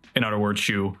basically, in other words,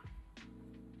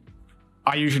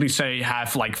 I usually say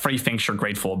have like 3 things you're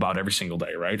grateful about every single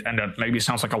day, right? And that maybe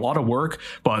sounds like a lot of work,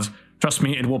 but trust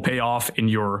me, it will pay off in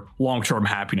your long-term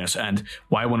happiness. And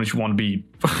why wouldn't you want to be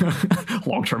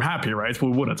long-term happy, right?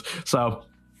 Who wouldn't? So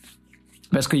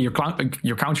basically, you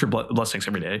count your blessings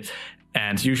every day,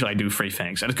 and usually I do 3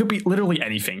 things. And it could be literally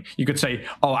anything. You could say,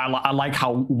 oh, I like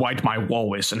how white my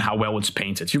wall is and how well it's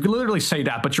painted. You could literally say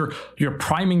that, but you're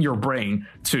priming your brain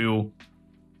to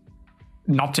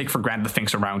not take for granted the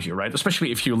things around you, right?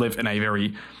 Especially if you live in a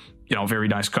very, very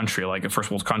nice country, like a first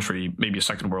world country, maybe a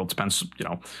second world, depends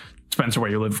on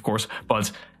where you live, of course.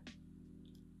 But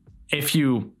if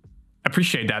you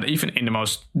appreciate that, even in the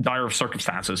most dire of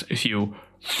circumstances, if you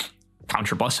count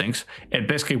your blessings, it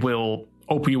basically will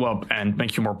open you up and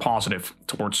make you more positive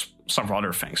towards several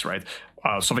other things, right?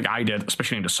 Something I did,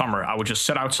 especially in the summer, I would just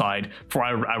sit outside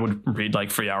I would read like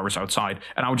 3 hours outside,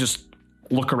 and I would just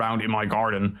look around in my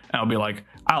garden, and I'll be like,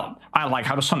 I like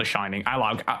how the sun is shining. I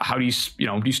like how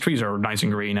these trees are nice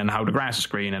and green, and how the grass is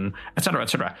green, and et cetera, et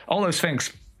cetera. All those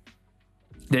things.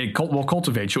 they will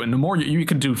cultivate you, and the more you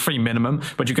can do 3 minimum,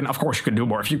 but you can, of course, you can do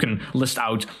more. If you can list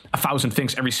out 1,000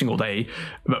 things every single day,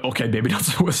 okay, maybe not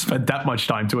spend that much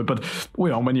time to it, but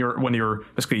when you're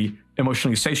basically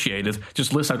emotionally satiated,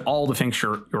 just list out all the things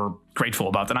you're grateful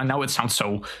about. And I know it sounds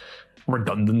so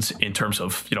redundant in terms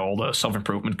of all the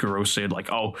self-improvement gurus said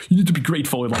like, oh, you need to be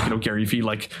grateful, like Gary Vee,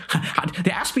 like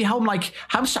they asked me how I'm like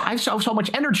I have so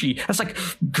much energy. That's like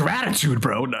gratitude,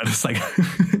 bro. No, it's like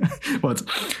but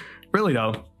really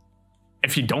though,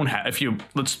 if you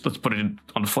let's put it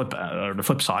on the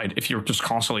flip side, if you're just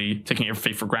constantly taking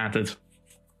everything for granted,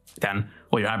 then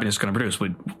your happiness is going to produce.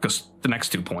 Because the next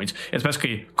 2 points is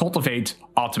basically cultivate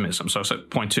optimism. So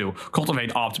point 2,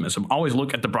 cultivate optimism. Always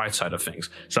look at the bright side of things.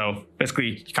 So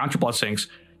basically, you count your blessings,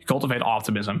 you cultivate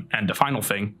optimism, and the final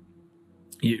thing,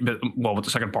 with the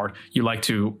second part, you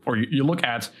look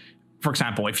at, for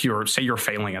example, if you're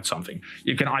failing at something,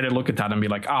 you can either look at that and be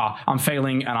like, I'm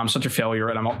failing and I'm such a failure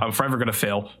and I'm forever going to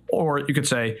fail. Or you could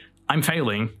say, I'm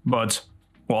failing, but,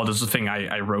 well, this is the thing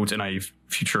I wrote in a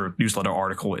future newsletter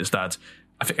article, is that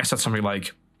I think I said something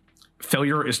like,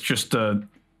 failure is just the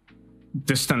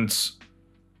distant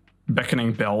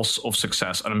beckoning bells of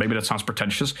success. And maybe that sounds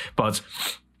pretentious, but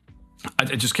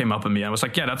it just came up in me. I was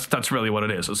like, yeah, that's really what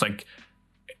it is. It's like,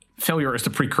 failure is the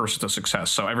precursor to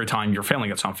success. So every time you're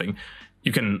failing at something,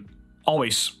 you can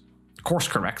always course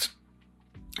correct.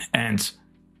 And,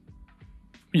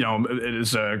 it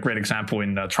is a great example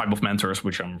in Tribe of Mentors,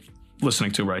 which I'm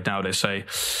listening to right now. They say,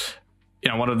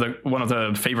 one of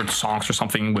the favorite songs or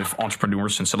something with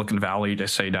entrepreneurs in Silicon Valley, they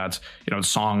say that, the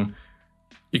song,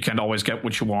 you can't always get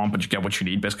what you want, but you get what you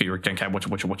need. Basically, you can't get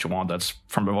what you want. That's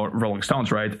from the Rolling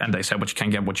Stones, right? And they say, but you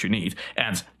can't get what you need.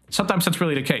 And sometimes that's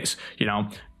really the case,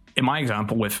 In my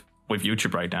example with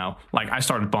YouTube right now, like I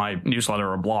started my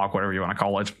newsletter or blog, whatever you want to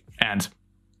call it, and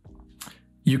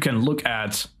you can look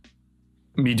at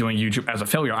me doing YouTube as a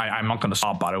failure. I'm not going to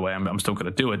stop, by the way. I'm still going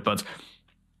to do it, but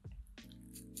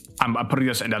I'm putting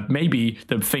this in that maybe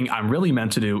the thing I'm really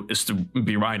meant to do is to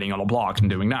be writing on a blog and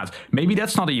doing that. Maybe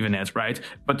that's not even it, right?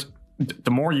 But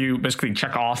the more you basically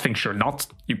check off things you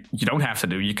don't have to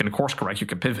do, you can course correct, you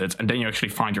can pivot, and then you actually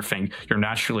find your thing you're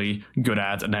naturally good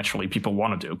at and naturally people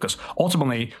want to do. Because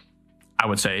ultimately, I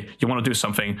would say you want to do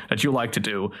something that you like to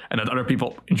do and that other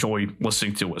people enjoy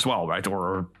listening to as well, right?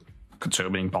 Or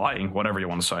consuming, buying, whatever you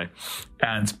want to say.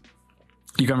 And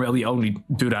you can really only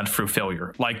do that through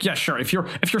failure. Like, yeah, sure, if you're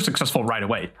successful right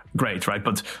away, great, right?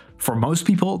 But for most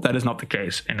people, that is not the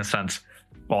case in a sense.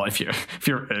 Well, if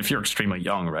you're extremely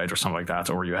young, right, or something like that,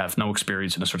 or you have no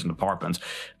experience in a certain department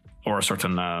or a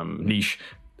certain niche,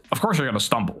 of course you're going to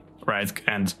stumble, right?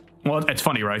 And well, it's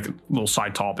funny, right? Little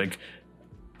side topic,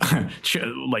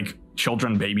 like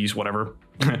children, babies, whatever.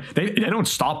 they don't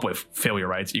stop with failure,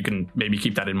 right? You can maybe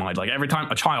keep that in mind. Like every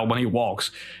time a child, when he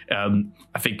walks,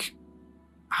 I think,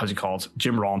 how's he called?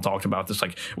 Jim Rohn talked about this.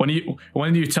 Like when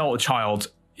you tell a child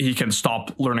he can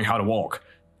stop learning how to walk,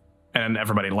 and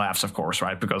everybody laughs, of course,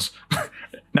 right? Because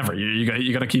never, you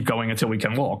got to keep going until we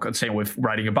can walk. And same with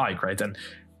riding a bike, right? And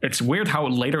it's weird how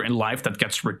later in life that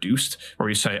gets reduced, where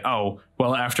you say, oh,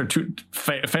 well, after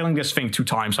failing this thing 2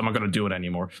 times, I'm not going to do it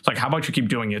anymore. It's like, how about you keep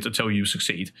doing it until you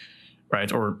succeed,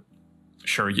 right? Or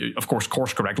sure, you, of course,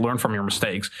 course correct, learn from your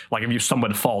mistakes. Like if you stumble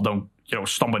and fall, don't,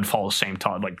 stumble and fall the same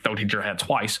time. Like don't hit your head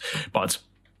twice. But,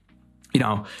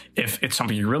 if it's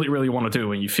something you really, really want to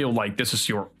do and you feel like this is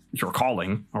your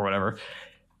calling or whatever,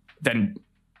 then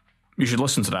you should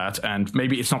listen to that. And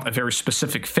maybe it's not a very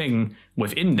specific thing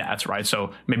within that, right?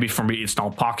 So maybe for me, it's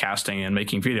not podcasting and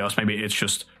making videos. Maybe it's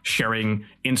just sharing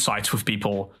insights with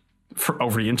people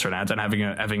over the internet and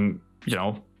having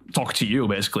talk to you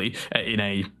basically in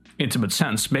a intimate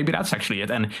sense. Maybe that's actually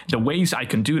it. And the ways I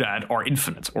can do that are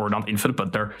infinite, or not infinite,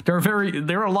 but there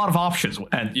are a lot of options.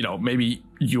 And maybe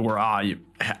you or I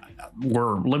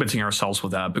we're limiting ourselves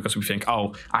with that because we think,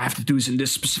 oh, I have to do this in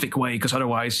this specific way because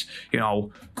otherwise,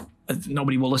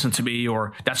 nobody will listen to me,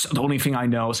 or that's the only thing I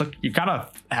know. It's like you gotta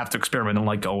have to experiment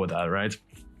and go with that, right?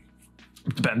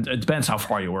 It depends how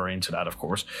far you were into that, of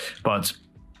course. But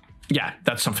yeah,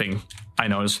 that's something I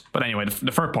noticed. But anyway,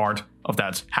 the third part of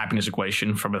that happiness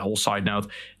equation, from a whole side note,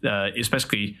 is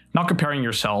basically not comparing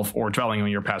yourself or dwelling on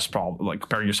your past problem, like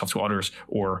comparing yourself to others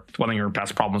or dwelling on your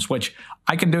past problems, which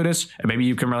I can do this, and maybe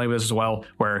you can relate with this as well,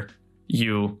 where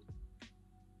you're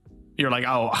like,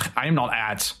 oh, I am not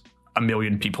at 1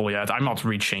 million people yet. I'm not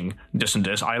reaching this and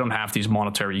this. I don't have these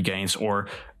monetary gains, or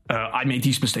I made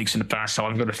these mistakes in the past, so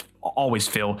I'm going to always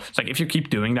fail. It's like if you keep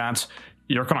doing that,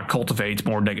 you're going to cultivate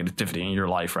more negativity in your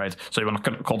life, right? So you want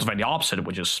to cultivate the opposite,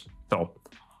 which is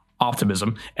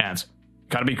optimism. And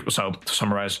to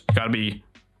summarize, gotta be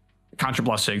count your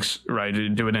blessings, right?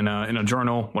 Do it in a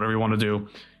journal, whatever you want to do.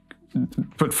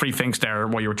 Put 3 things there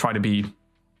what you're trying to be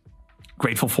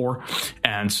grateful for,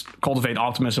 and cultivate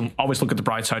optimism. Always look at the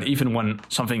bright side, even when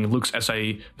something looks as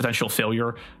a potential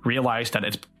failure. Realize that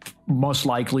it's most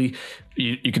likely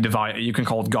you can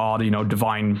call it God,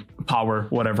 divine power,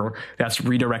 whatever. That's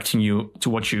redirecting you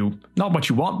to not what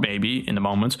you want maybe in the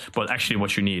moment, but actually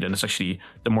what you need. And it's actually,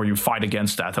 the more you fight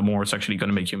against that, the more it's actually going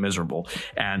to make you miserable.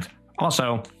 And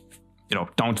also,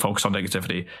 don't focus on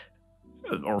negativity.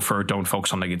 Don't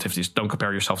focus on negativities. Don't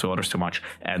compare yourself to others too much,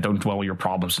 and don't dwell your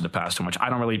problems in the past too much. I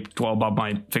don't really dwell about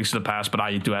my things in the past, but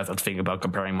I do have that thing about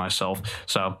comparing myself.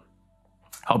 So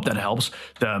hope that helps.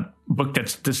 The book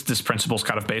that this principle is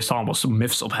kind of based on was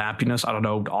Myths of Happiness. I don't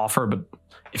know the author, but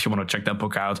if you want to check that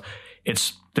book out,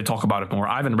 they talk about it more.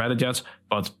 I haven't read it yet,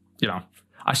 but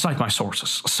I cite my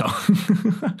sources. So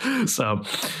so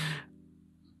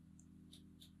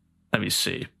let me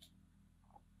see.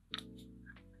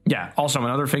 Yeah, also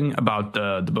another thing about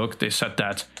the book, they said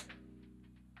that,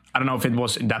 I don't know if it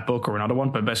was in that book or another one,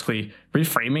 but basically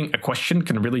reframing a question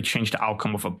can really change the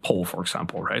outcome of a poll, for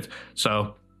example, right?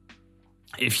 So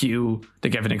they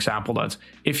gave an example that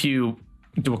if you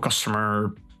do a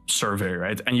customer survey,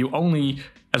 right, and you only,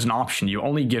 as an option, you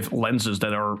only give lenses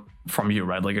that are from you,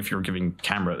 right? Like if you're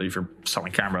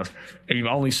selling cameras, and you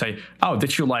only say, oh,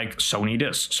 did you like Sony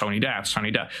this, Sony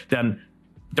that, then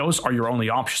those are your only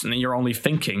options, and then you're only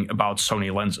thinking about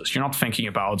Sony lenses. You're not thinking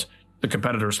about the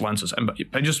competitors' lenses. And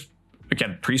by just,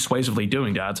 again, persuasively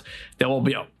doing that, there will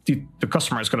be the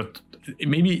customer is going to,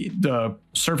 maybe the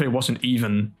survey wasn't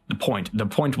even the point. The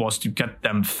point was to get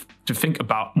them to think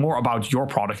more about your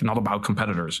product and not about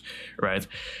competitors, right?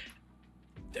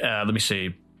 Let me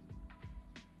see.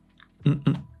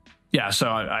 Yeah, so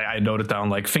I noted down,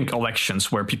 like, think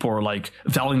elections, where people are like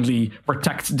valiantly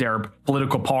protect their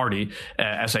political party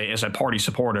as a party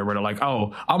supporter, where they're like,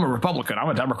 oh, I'm a Republican, I'm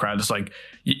a Democrat. It's like,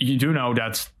 you do know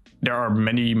that there are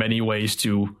many, many ways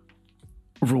to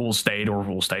rule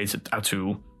states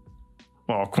to,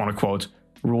 well, quote unquote,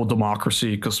 rule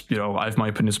democracy, because, I have my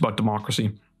opinions about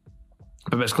democracy.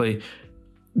 But basically,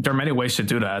 there are many ways to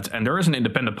do that. And there is an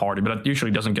independent party, but that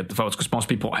usually doesn't get the votes because most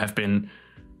people have been,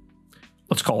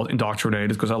 let's call it indoctrinated,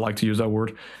 because I like to use that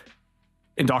word,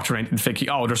 indoctrinated, thinking,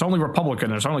 oh, there's only Republican,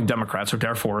 there's only Democrats, so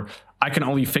therefore I can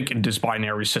only think in this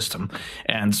binary system.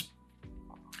 And,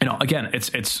 again,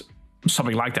 it's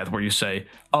something like that, where you say,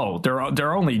 oh, there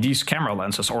are only these camera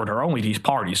lenses, or there are only these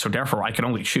parties, so therefore I can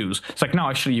only choose. It's like, no,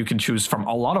 actually you can choose from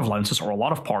a lot of lenses or a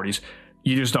lot of parties.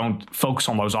 You just don't focus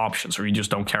on those options, or you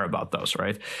just don't care about those,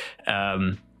 right?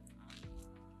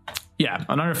 Yeah,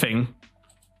 another thing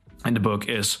in the book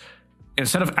is,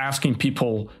 instead of asking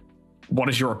people, what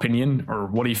is your opinion, or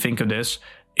what do you think of this,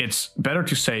 it's better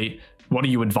to say, what do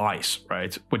you advise,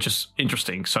 right? Which is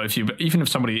interesting. So even if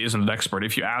somebody isn't an expert,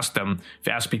 if you ask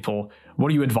people, what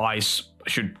do you advise I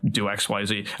should do X, Y,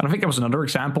 Z? And I think there was another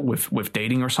example with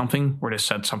dating or something, where they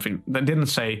said something, they didn't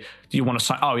say, do you want to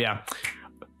sign? Oh yeah.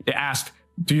 They asked,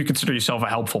 do you consider yourself a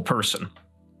helpful person?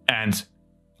 And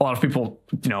a lot of people,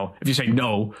 if you say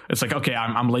no, it's like, okay,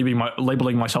 I'm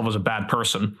labeling myself as a bad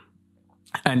person.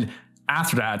 And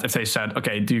after that, if they said,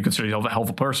 okay, do you consider yourself a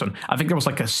helpful person? I think there was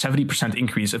like a 70%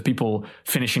 increase of people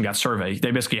finishing that survey.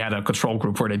 They basically had a control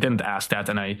group where they didn't ask that,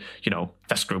 and a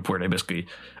test group where they basically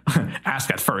asked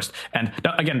that first. And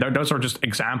again, those are just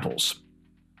examples.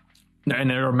 And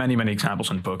there are many, many examples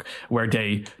in the book where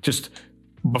they just,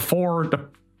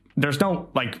 there's no,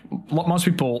 like, most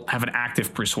people have an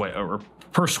active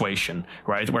persuasion,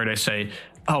 right? Where they say,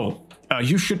 oh,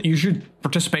 you should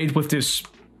participate with this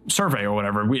survey or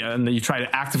whatever, and then you try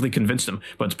to actively convince them.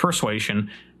 But persuasion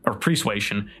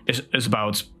is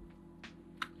about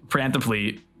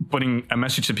preemptively putting a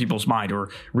message in people's mind, or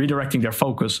redirecting their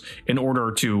focus in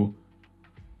order to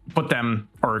put them,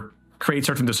 or create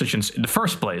certain decisions in the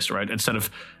first place, right? Instead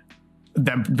of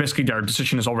them, basically their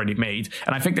decision is already made.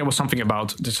 And I think there was something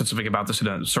about this in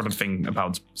a sort of thing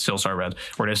about sales I read,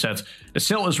 where they said the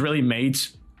sale is really made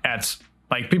at,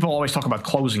 like, people always talk about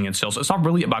closing in sales. It's not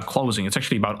really about closing. It's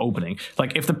actually about opening.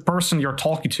 Like, if the person you're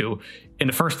talking to in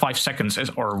the first 5 seconds is,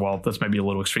 or, well, that's maybe a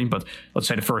little extreme, but let's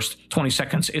say the first 20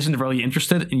 seconds isn't really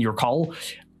interested in your call,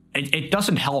 it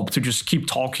doesn't help to just keep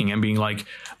talking and being like,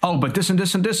 oh, but this and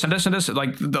this and this and this and this.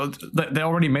 Like, they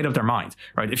already made up their mind,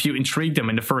 right? If you intrigue them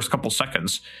in the first couple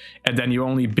seconds and then you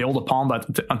only build upon that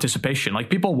anticipation, like,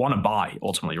 people want to buy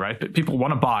ultimately, right? People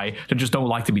want to buy, they just don't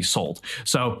like to be sold.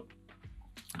 So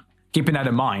keeping that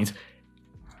in mind,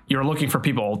 you're looking for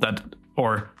people that,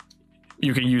 or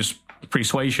you can use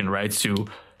persuasion, right, to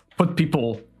put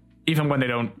people even when they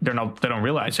don't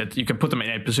realize it, you can put them in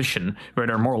a position where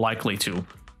they're more likely to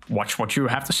watch what you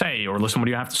have to say or listen to what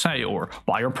you have to say or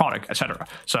buy your product, etc.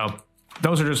 So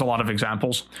those are just a lot of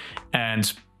examples.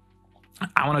 And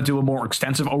I want to do a more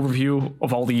extensive overview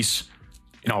of all these,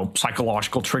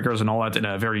 psychological triggers and all that in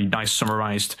a very nice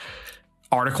summarized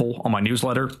article on my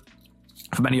newsletter.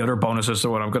 Many other bonuses to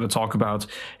what I'm going to talk about.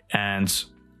 And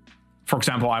for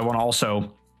example, I want to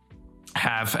also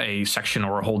have a section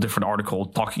or a whole different article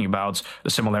talking about the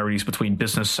similarities between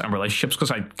business and relationships, because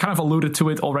I kind of alluded to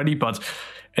it already, but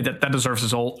that deserves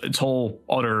its whole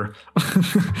other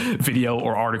video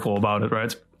or article about it,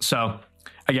 right? So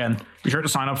again, be sure to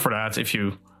sign up for that if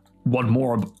you want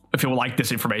more. If you like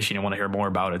this information, you want to hear more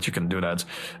about it, you can do that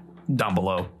down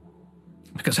below.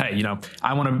 Because hey,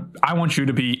 I want you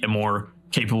to be a more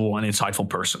capable and insightful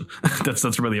person.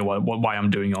 that's really why I'm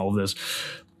doing all of this.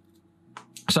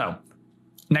 So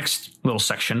next little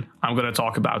section, I'm going to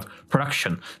talk about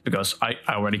production, because I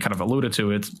already kind of alluded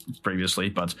to it previously,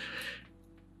 but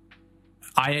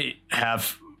I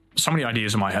have so many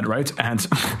ideas in my head, right? And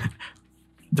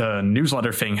the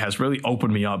newsletter thing has really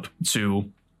opened me up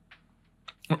to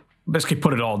basically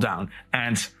put it all down.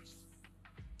 And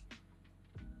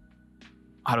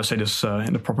how to say this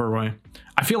in the proper way?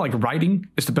 I feel like writing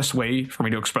is the best way for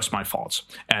me to express my thoughts.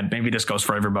 And maybe this goes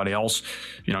for everybody else.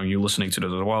 You listening to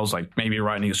this as well, is like maybe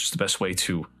writing is just the best way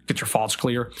to get your thoughts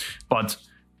clear. But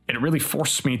it really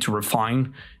forces me to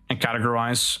refine and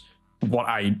categorize what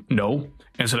I know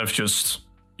instead of just,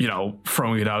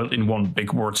 throwing it out in one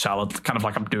big word salad, kind of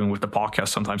like I'm doing with the podcast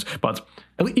sometimes. But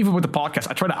even with the podcast,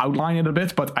 I try to outline it a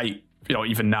bit, but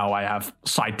even now I have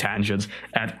side tangents,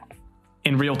 and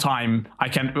in real time, I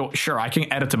can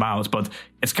edit them out, but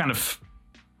it's kind of,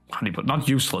 how do you put it? Not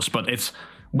useless, but it's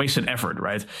wasted effort,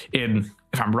 right? If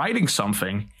I'm writing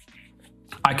something,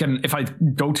 if I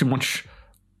go too much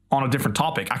on a different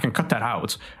topic, I can cut that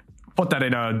out, put that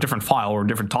in a different file or a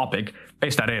different topic,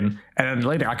 paste that in, and then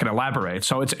later I can elaborate.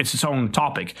 So it's its own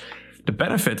topic. The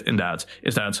benefit in that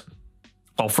is that,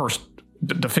 well, first,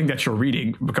 the thing that you're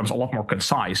reading becomes a lot more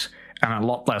concise and a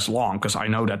lot less long, because I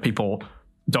know that people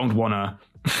don't want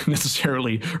to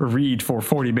necessarily read for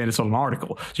 40 minutes on an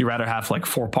article. So you rather have like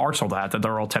 4 parts of that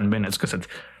they're all 10 minutes, because it's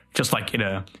just like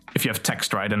if you have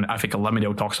text, right? And I think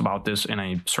Alemio talks about this in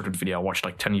a certain video I watched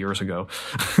like 10 years ago.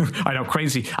 I know,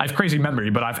 I have crazy memory,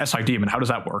 but I have SID, and how does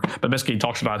that work? But basically he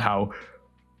talks about how,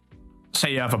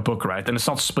 say you have a book, right? And it's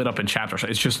not split up in chapters.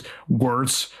 It's just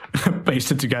words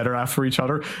pasted together after each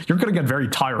other. You're going to get very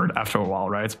tired after a while,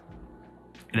 right?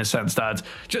 In a sense that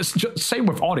just same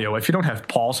with audio. If you don't have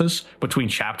pauses between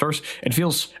chapters, and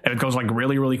it goes like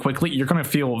really, really quickly, you're going to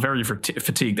feel very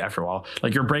fatigued after a while.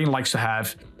 Like your brain likes to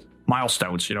have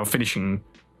milestones, finishing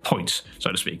points,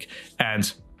 so to speak. And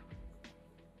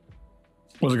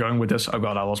where's it going with this? Oh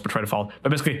God, I lost my train of thought.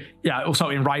 But basically, yeah, also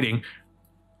in writing,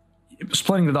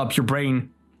 splitting it up, your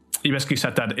brain, you basically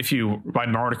said that if you write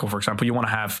an article, for example, you want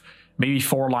to have maybe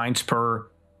 4 lines per,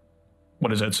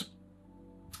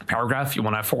 paragraph. You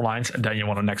want to have 4 lines, and then you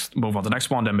want to move on to the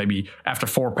next one. Then maybe after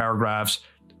 4 paragraphs,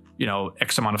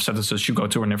 X amount of sentences, you go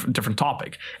to a different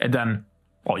topic, and then,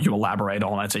 well, you elaborate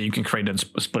on it, so you can create and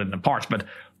split it in parts. But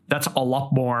that's a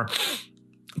lot more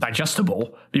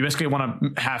digestible. You basically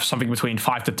want to have something between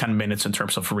 5 to 10 minutes in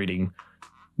terms of reading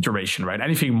duration, right?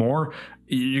 Anything more,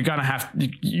 you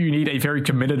need a very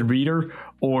committed reader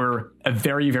or a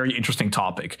very, very interesting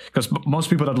topic. Because most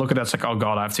people that look at that, it's like, oh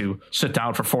God, I have to sit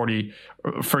down for 40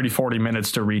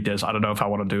 minutes to read this. I don't know if I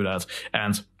want to do that.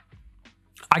 And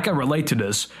I can relate to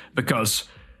this because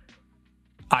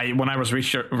when I was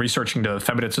researching the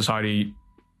Feminine Society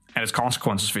and its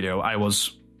consequences video, I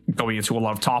was going into a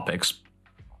lot of topics.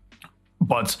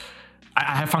 But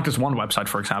I have found this one website,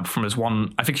 for example, from this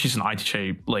one, I think she's an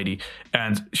ITJ lady,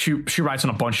 and she writes on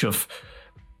a bunch of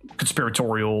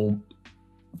conspiratorial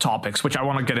topics, which I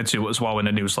want to get into as well in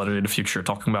the newsletter in the future,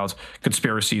 talking about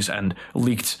conspiracies and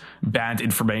leaked banned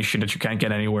information that you can't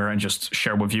get anywhere and just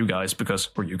share with you guys, because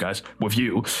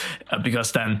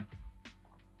then,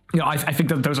 I think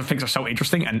that those things are so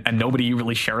interesting and nobody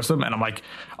really shares them. And I'm like,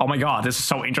 oh my God, this is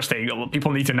so interesting.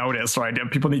 People need to know this, right?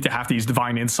 People need to have these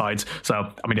divine insights.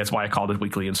 So, that's why I called it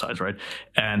Weekly Insights, right?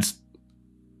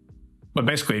 But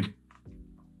basically,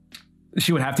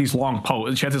 she would have these long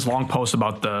posts. She had this long post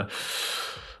about the,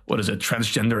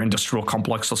 transgender industrial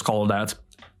complex, let's call it that.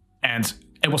 And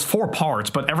it was 4 parts,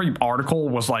 but every article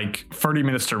was like 30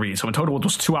 minutes to read. So in total, it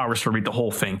was 2 hours to read the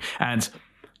whole thing. And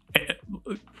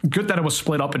good that it was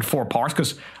split up in 4 parts,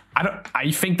 because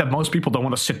I think that most people don't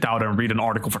want to sit down and read an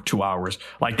article for 2 hours.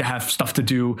 Like, they have stuff to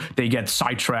do, they get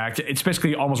sidetracked. It's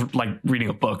basically almost like reading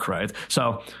a book, right?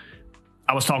 So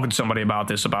I was talking to somebody about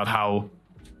this, about how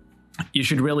you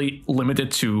should really limit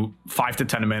it to 5 to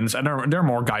 10 minutes. And there are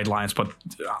more guidelines, but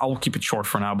I'll keep it short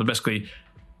for now. But basically,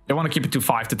 they want to keep it to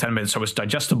 5 to 10 minutes so it's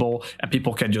digestible and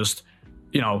people can just,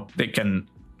 they can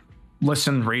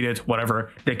listen, read it,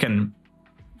 whatever. They can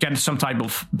get some type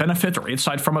of benefit or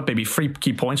insight from it, maybe 3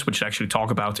 key points, which I actually talk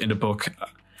about in the book.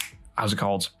 How's it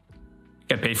called?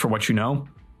 Get Paid for What You Know,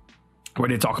 where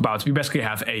they talk about, you basically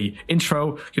have a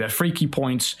intro, you have 3 key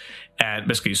points, and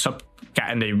basically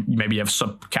and they maybe have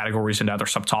subcategories in that or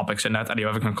subtopics in that, and you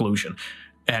have a conclusion.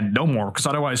 And no more, because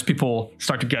otherwise people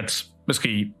start to get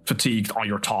basically fatigued on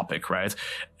your topic, right?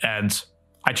 And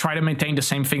I try to maintain the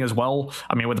same thing as well.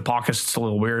 I mean, with the podcast, it's a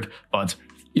little weird, but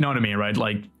you know what I mean, right?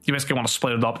 Like, you basically want to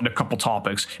split it up into a couple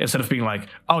topics instead of being like,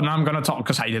 oh, now I'm going to talk,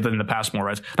 because I did it in the past more,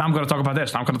 right? Now I'm going to talk about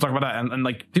this, now I'm going to talk about that. And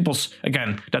like people's,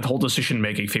 again, that whole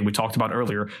decision-making thing we talked about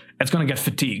earlier, it's going to get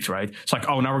fatigued, right? It's like,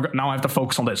 oh, now I have to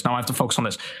focus on this. Now I have to focus on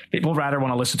this. People rather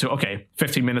want to listen to, okay,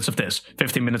 15 minutes of this,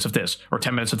 15 minutes of this, or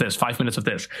 10 minutes of this, 5 minutes of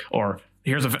this, or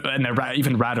and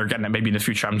even rather, again, maybe in the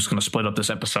future, I'm just going to split up this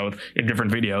episode in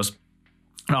different videos.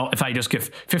 No, if I just give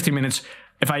 15 minutes,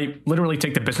 if I literally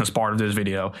take the business part of this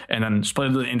video and then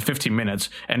split it in 15 minutes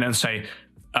and then say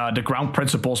the ground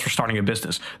principles for starting a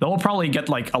business, that will probably get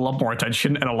like a lot more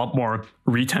attention and a lot more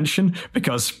retention,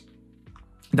 because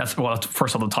that's, well,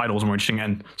 first of all, the title is more interesting,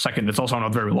 and second, it's also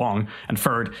not very long, and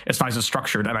third, it's nice and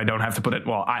structured, and I don't have to put it,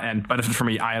 and benefit for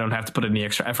me, I don't have to put in the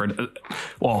extra effort,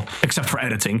 well, except for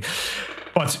editing.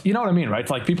 But you know what I mean, right?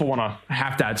 Like, people want to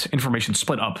have that information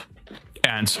split up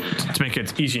and to make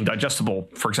it easy and digestible.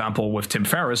 For example, with Tim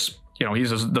Ferriss, he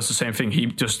does the same thing. He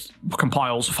just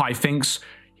compiles 5 things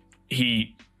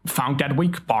he found that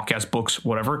week, podcasts, books,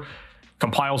 whatever,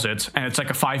 compiles it, and it's like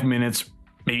a 5 minutes,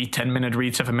 maybe 10-minute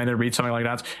read, 7-minute read, something like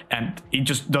that, and he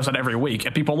just does it every week,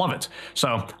 and people love it.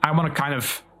 So I want to kind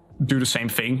of do the same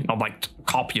thing, not like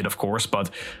copy it, of course, but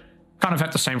kind of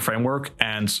have the same framework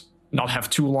and not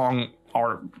have too long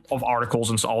of articles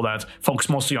and all that. Focus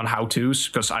mostly on how-tos,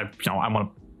 because I want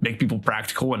to make people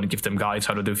practical and give them guides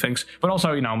how to do things, but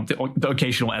also the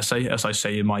occasional essay, as I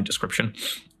say in my description.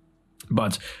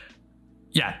 But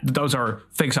yeah, those are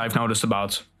things I've noticed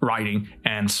about writing,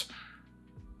 and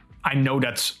I know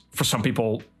that for some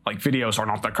people, like, videos are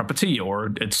not their cup of tea,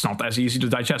 or it's not as easy to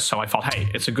digest. So I thought, hey,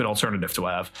 it's a good alternative to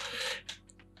have.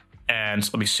 And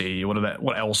let me see,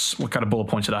 what else? What kind of bullet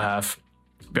points did I have?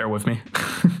 Bear with me.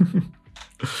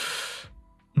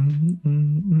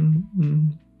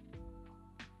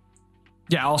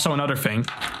 Yeah, also another thing,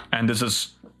 and this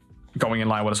is going in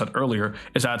line with what I said earlier,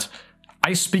 is that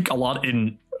I speak a lot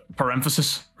in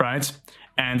parentheses, right?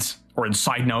 Or in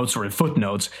side notes or in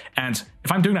footnotes. And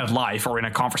if I'm doing that live or in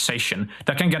a conversation,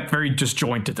 that can get very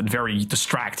disjointed and very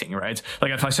distracting, right?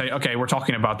 Like, if I say, okay, we're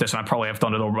talking about this, and I probably have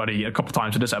done it already a couple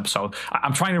times in this episode,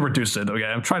 I'm trying to reduce it, okay?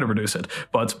 I'm trying to reduce it.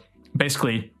 But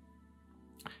basically,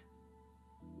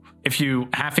 if you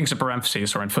have things in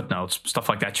parentheses or in footnotes, stuff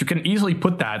like that, you can easily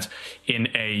put that in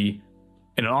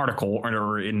an article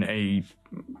or in a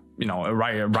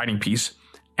writing piece,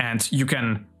 and you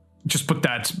can just put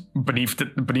that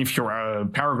beneath your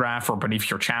paragraph or beneath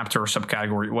your chapter or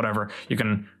subcategory, whatever. You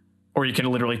can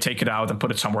literally take it out and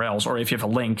put it somewhere else. Or if you have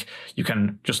a link, you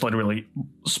can just literally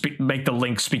make the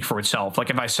link speak for itself. Like,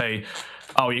 if I say,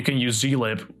 oh, you can use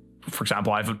zlib, for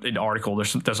example, I have an article,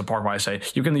 there's a part where I say,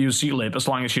 you can use zlib as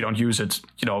long as you don't use it,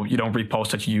 you don't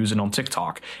repost that you use it on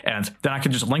TikTok. And then I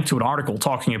can just link to an article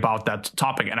talking about that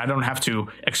topic, and I don't have to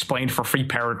explain for 3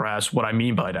 paragraphs what I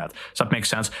mean by that. Does that make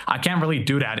sense? I can't really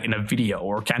do that in a video,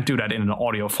 or can't do that in an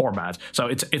audio format. So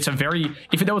it's a very,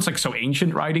 even though it's like so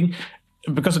ancient writing,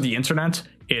 because of the internet,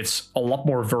 it's a lot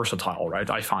more versatile, right?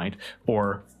 I find,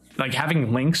 or like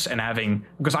having links and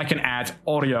because I can add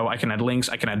audio, I can add links,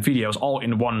 I can add videos all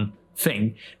in one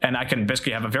thing, and I can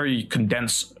basically have a very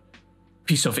condensed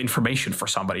piece of information for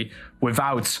somebody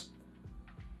without,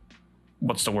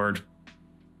 without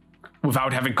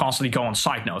having constantly go on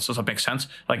side notes. Does that make sense?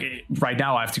 Like, right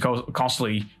now I have to go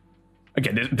constantly,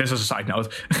 again, this is a side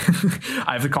note,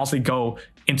 I have to constantly go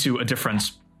into a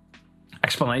different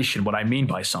explanation what I mean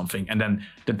by something, and then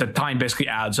the time basically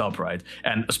adds up, right?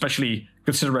 And especially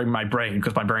considering my brain,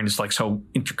 because my brain is like so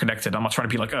interconnected. I'm not trying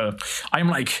to be like, I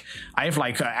have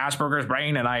Asperger's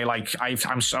brain, and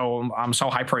I'm so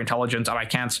hyper intelligent and I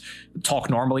can't talk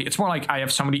normally. It's more like I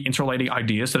have so many interrelating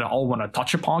ideas that I all want to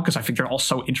touch upon, because I think they're all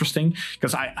so interesting.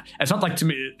 Because it's not like, to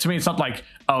me it's not like,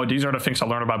 oh, these are the things I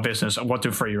learned about business and 1,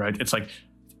 2, 3, right? It's like,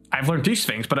 I've learned these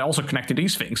things, but I also connected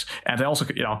these things, and they also,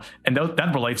 and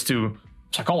that relates to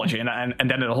psychology, and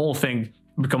then the whole thing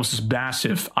becomes this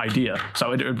massive idea.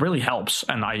 So it really helps,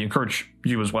 and I encourage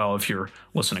you as well, if you're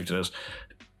listening to this,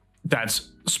 that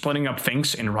splitting up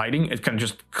things in writing, it can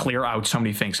just clear out so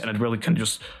many things, and it really can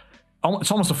just,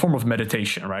 it's almost a form of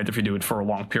meditation, right? If you do it for a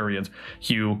long period,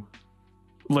 you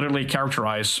literally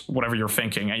characterize whatever you're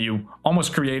thinking, and you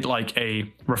almost create like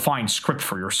a refined script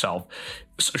for yourself.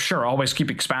 So sure, always keep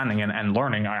expanding and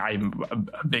learning. I'm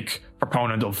a big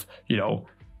proponent of,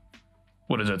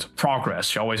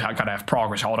 progress. You always gotta have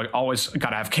progress. You always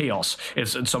gotta have chaos,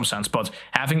 is in some sense, but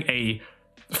having a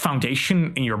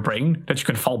foundation in your brain that you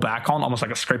can fall back on, almost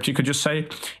like a script, you could just say.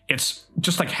 It's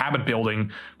just like habit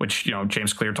building, which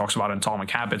James Clear talks about in Atomic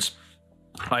Habits.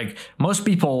 Like, most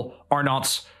people are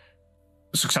not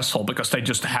successful because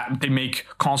they make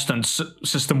constant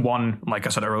system one, like I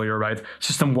said earlier, right?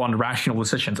 System one rational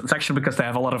decisions. It's actually because they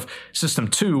have a lot of system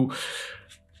two,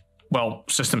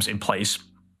 systems in place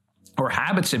or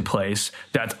habits in place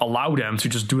that allow them to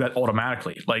just do that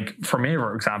automatically. Like, for me,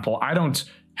 for example, I don't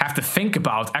have to think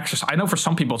about exercise. I know for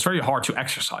some people it's very hard to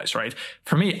exercise, right?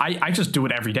 For me, I just do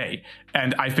it every day,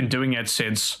 and I've been doing it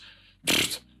since,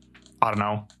 I don't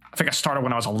know, I think I started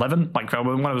when I was 11. Like,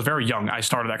 when I was very young, I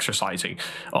started exercising,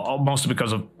 mostly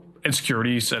because of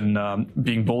insecurities and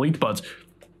being bullied, but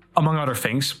among other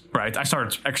things, right? I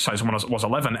started exercising when I was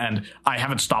 11, and I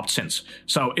haven't stopped since.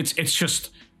 So it's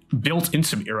just built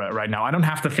into me right now. I don't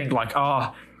have to think like,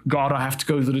 oh God, I have to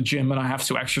go to the gym and I have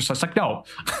to exercise. Like, no,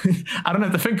 I don't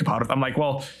have to think about it. I'm like,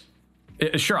 well,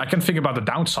 sure, I can think about the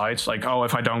downsides, like, oh,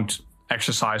 if I don't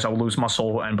exercise, I'll lose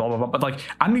muscle and blah blah blah. But like,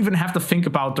 I don't even have to think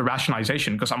about the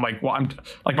rationalization, because I'm like, well, I'm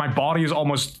like, my body is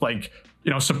almost like,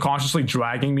 subconsciously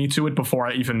dragging me to it before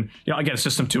I even, again,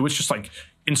 system two, it's just like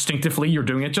instinctively you're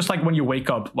doing it. Just like when you wake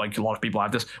up, like a lot of people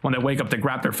have this, when they wake up, they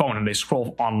grab their phone and they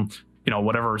scroll on,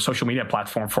 whatever social media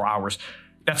platform for hours.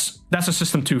 That's a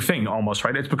system two thing almost,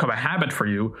 right? It's become a habit for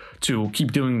you to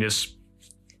keep doing this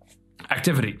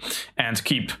activity and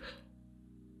keep,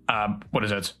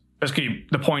 basically,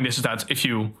 the point is that if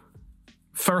you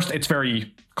first, it's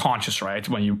very conscious, right?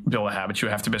 When you build a habit, you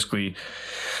have to basically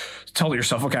tell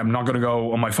yourself, okay, I'm not going to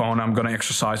go on my phone, I'm going to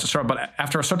exercise, etc. But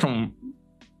after a certain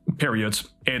period,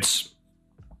 it's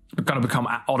going to become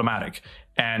automatic.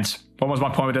 And what was my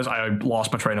point is, I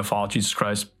lost my train of thought, Jesus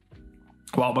Christ.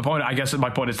 Well, my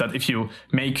point is that if you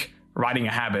make writing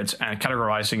a habit and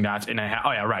categorizing that in oh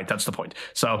yeah, right, that's the point.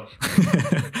 So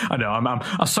I know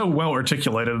I'm so well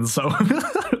articulated and so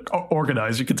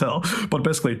organized, you can tell. But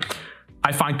basically,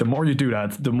 I find the more you do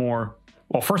that, the more,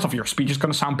 well, first off, your speech is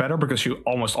going to sound better because you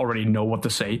almost already know what to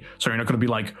say. So you're not going to be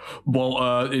like,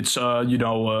 well, it's why,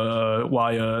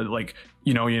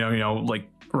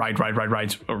 like, like,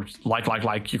 right, or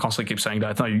like, you constantly keep saying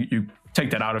that. No, you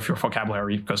take that out of your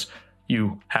vocabulary because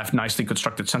you have nicely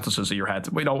constructed sentences in your head.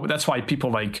 That's why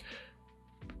people like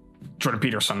Jordan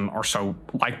Peterson are so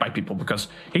liked by people, because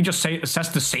he just says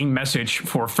the same message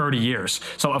for 30 years.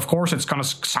 So of course it's going to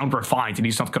sound refined, and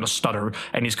he's not going to stutter,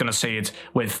 and he's going to say it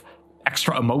with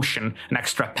extra emotion and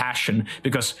extra passion,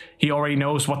 because he already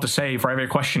knows what to say for every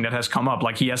question that has come up.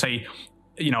 Like, he has a,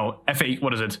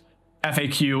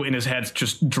 FAQ in his head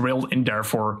just drilled in there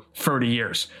for 30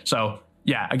 years. So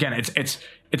yeah, again, it's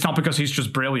not because he's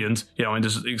just brilliant. In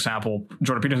this example,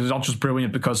 Jordan Peterson is not just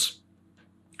brilliant because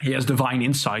he has divine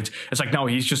insight. It's like, no,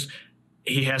 he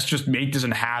has just made this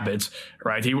a habit,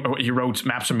 right? He wrote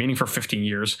Maps of Meaning for 15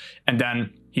 years, and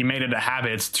then he made it a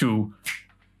habit to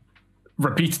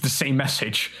repeat the same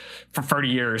message for 30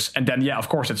 years. And then, yeah, of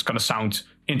course, it's going to sound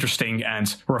interesting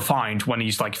and refined when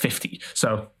he's like 50.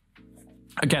 So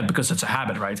again, because it's a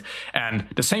habit, right? And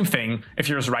the same thing, if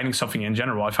you're just writing something in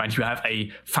general, I find you have a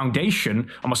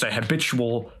foundation, almost a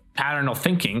habitual pattern of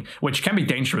thinking, which can be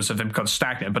dangerous if it becomes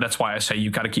stagnant. But that's why I say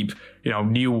you got to keep,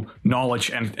 new knowledge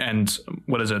and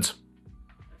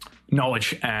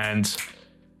knowledge and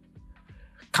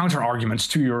counter arguments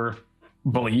to your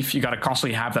belief. You got to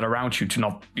constantly have that around you to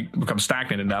not become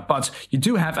stagnant in that. But you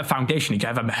do have a foundation. You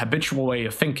can have a habitual way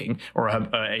of thinking, or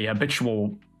a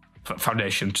habitual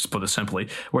foundation, just put it simply,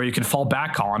 where you can fall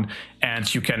back on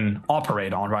and you can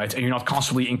operate on, right? And you're not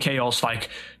constantly in chaos. Like,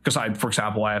 because for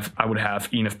example, I would have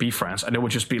ENFP friends, and it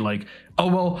would just be like, oh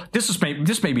well, this may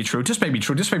be true, this may be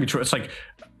true. It's like,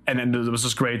 and then there was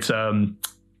this great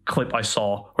clip I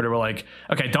saw where they were like,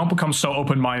 okay, don't become so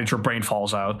open-minded your brain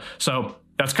falls out. So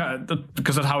that's kind of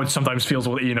because that's how it sometimes feels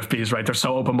with ENFPs, right? They're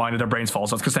so open-minded their brains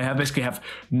falls out because they basically have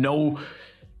no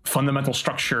fundamental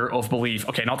structure of belief.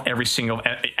 Okay, not every single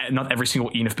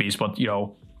ENFPs, but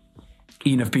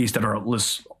ENFPs that are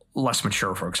less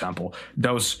mature, for example,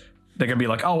 those, they can be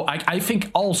like, oh, I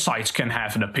think all sides can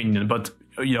have an opinion, but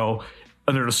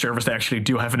under the surface they actually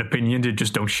do have an opinion, they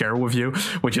just don't share with you,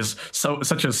 which is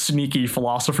such a sneaky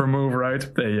philosopher move, right?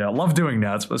 They love doing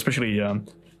that, especially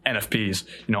NFPs.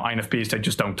 INFPs, they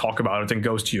just don't talk about it and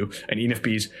ghost you, and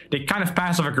ENFPs, they kind of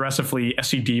passive aggressively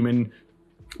SC demon,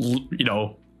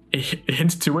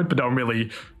 hint to it, but don't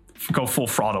really go full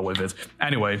throttle with it.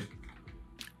 Anyway,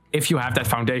 if you have that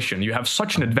foundation, you have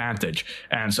such an advantage.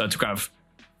 And so to kind of,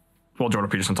 well, Jordan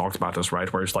Peterson talked about this,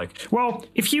 right? Where it's like, well,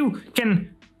 if you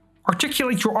can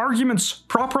articulate your arguments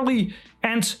properly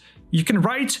and you can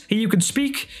write and you can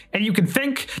speak and you can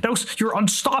think, you're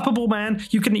unstoppable, man.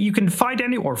 You can fight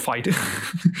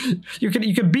you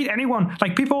can beat anyone.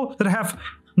 Like, people that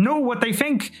know what they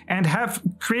think and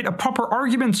create a proper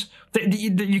argument,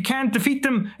 you can't defeat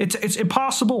them. It's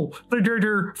impossible.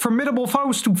 They're formidable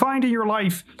foes to find in your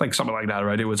life, like something like that,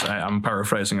 right? I'm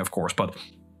paraphrasing, of course, but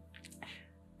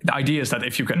the idea is that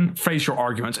if you can phrase your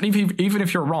arguments, and even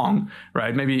if you're wrong,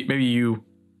 right? Maybe you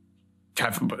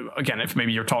have, again, if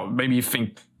maybe maybe you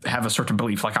have a certain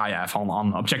belief like I have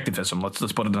on objectivism.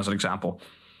 Let's put it as an example.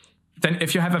 Then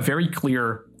if you have a very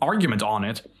clear argument on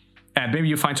it, and maybe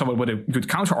you find someone with a good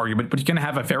counter argument, but you can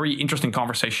have a very interesting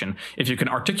conversation if you can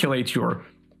articulate your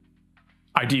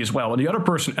ideas well, and the other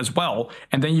person as well,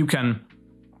 and then you can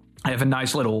have a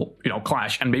nice little,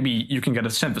 clash, and maybe you can get a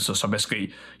synthesis. So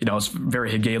basically, it's a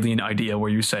very Hegelian idea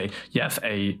where you say you have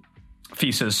a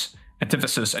thesis,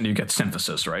 antithesis, and you get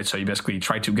synthesis, right? So you basically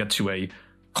try to get to a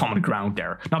common ground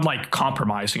there. Not like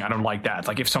compromising. I don't like that.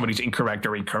 Like, if somebody's incorrect,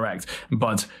 they're incorrect.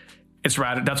 But it's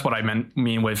rather, that's what I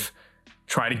mean with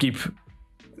try to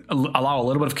allow a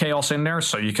little bit of chaos in there,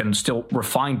 so you can still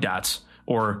refine that,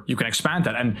 or you can expand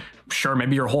that. And sure,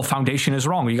 maybe your whole foundation is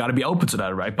wrong. You got to be open to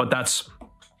that, right? But that's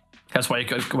why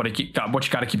what you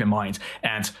got to keep in mind.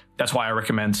 And that's why I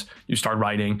recommend you start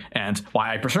writing, and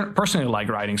why I personally like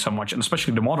writing so much, and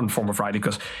especially the modern form of writing,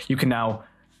 because you can now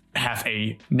have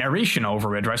a narration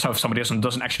over it, right? So if somebody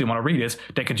doesn't actually want to read it,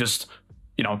 they can just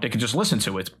listen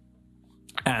to it.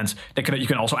 And you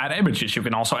can also add images, you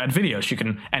can also add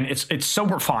videos, and it's so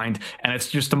refined, and it's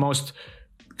just the most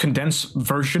condensed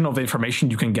version of the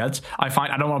information you can get. I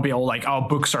find, I don't want to be all like, oh,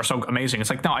 books are so amazing. It's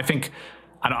like, no, I think,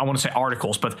 I want to say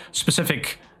articles, but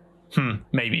specific,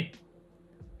 maybe.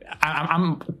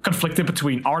 I'm conflicted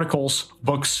between articles,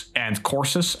 books, and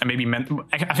courses, and maybe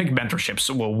I think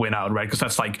mentorships will win out, right? Because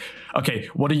that's like, okay,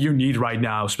 what do you need right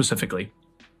now specifically,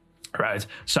 right?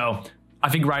 So I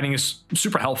think writing is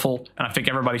super helpful, and I think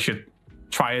everybody should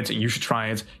try it, and you should try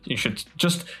it. You should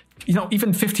just,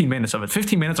 even 15 minutes of it,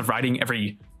 15 minutes of writing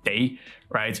every day,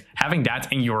 right? Having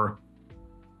that in your,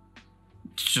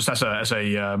 just as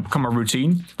a become a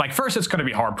routine. Like, first it's going to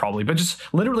be hard probably, but just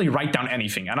literally write down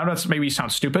anything. I know that's maybe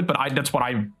sounds stupid, but that's what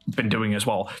I've been doing as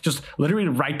well. Just literally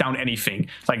write down anything.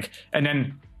 Like, and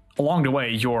then along the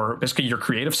way, basically your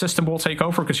creative system will take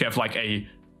over, because you have like a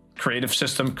creative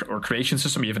system or creation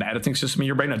system, you have an editing system in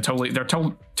your brain, and they're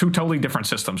two totally different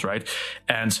systems, right?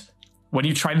 And when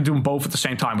you try to do them both at the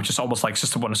same time, which is almost like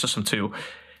system 1 and system 2,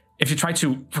 if you try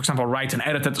to, for example, write and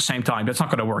edit at the same time, that's not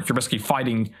going to work. You're basically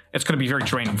fighting. It's going to be very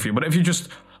draining for you. But if you just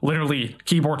literally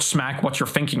keyboard smack what you're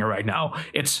thinking right now,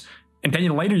 and then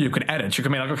later you can edit. You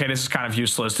can be like, okay, this is kind of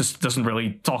useless. This doesn't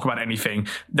really talk about anything.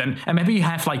 And maybe you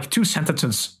have like 2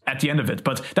 sentences at the end of it,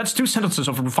 but that's 2 sentences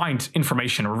of refined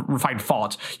information or refined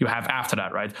thought you have after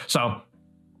that, right? So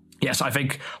yes, I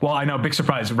think, well, I know, big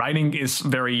surprise, writing is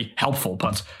very helpful,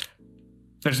 but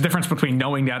there's a difference between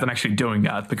knowing that and actually doing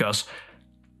that, because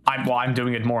I'm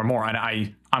doing it more and more, and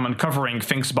I'm uncovering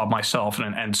things about myself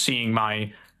and seeing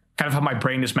kind of how my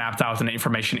brain is mapped out and the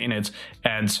information in it,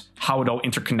 and how it all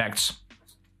interconnects.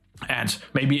 And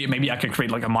maybe I can create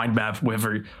like a mind map with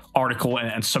every article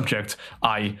and subject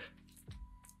I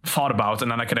thought about,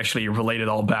 and then I could actually relate it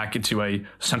all back into a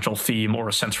central theme or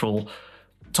a central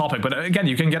topic. But again,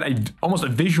 you can get almost a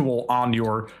visual on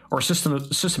or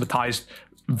systematized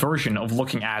version of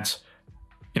looking at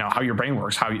how your brain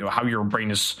works, how your brain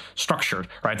is structured,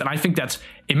 right? And I think that's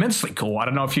immensely cool. I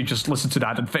don't know if you just listen to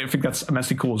that and think that's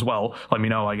immensely cool as well. Let me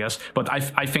know, I guess. But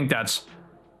I think that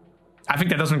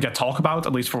doesn't get talked about,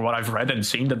 at least for what I've read and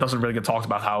seen. That doesn't really get talked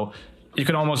about, how you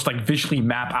can almost like visually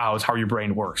map out how your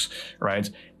brain works, right?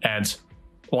 And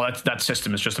well, that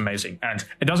system is just amazing. And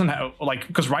it doesn't have, like,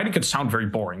 because writing could sound very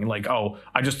boring. Like, so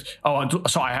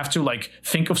I have to like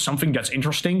think of something that's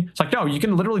interesting. It's like, no, you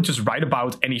can literally just write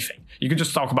about anything. You can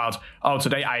just talk about,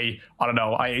 today I don't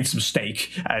know, I ate some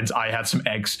steak and I had some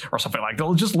eggs or something like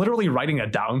that. Just literally writing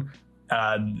it down.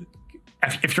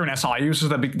 If you're an SI user,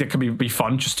 that could be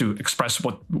fun, just to express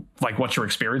what you're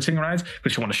experiencing, right?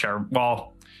 Because you want to share,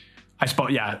 well, I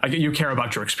suppose, yeah, you care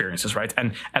about your experiences, right?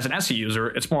 And as an SE user,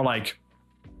 it's more like,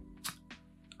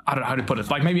 I don't know how to put it,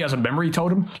 like maybe as a memory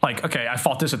totem, like, okay, I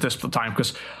thought this at this time,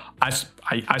 because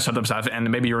I sometimes have, and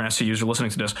maybe you're an SE user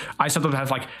listening to this, I sometimes have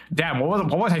like, damn, what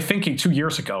was I thinking 2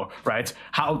 years ago, right?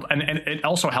 How, and it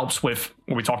also helps with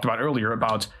what we talked about earlier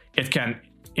about it can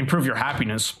improve your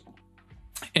happiness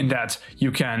in that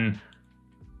you can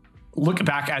look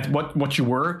back at what you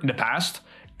were in the past,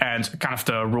 and kind of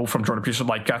the rule from Jordan Peterson,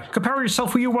 like compare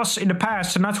yourself who you was in the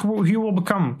past and not who you will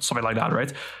become, something like that,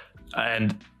 right?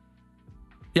 And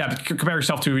yeah, compare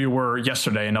yourself to who you were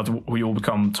yesterday and not who you will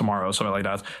become tomorrow, something like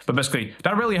that. But basically,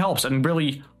 that really helps. And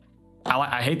really,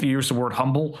 I hate to use the word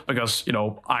humble because, you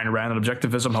know, Ayn Rand and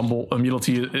objectivism,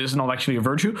 humility is not actually a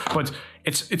virtue, but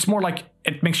it's more like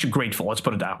it makes you grateful. Let's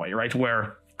put it that way, right?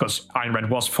 Where, because Ayn Rand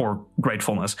was for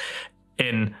gratefulness,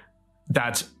 in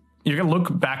that you can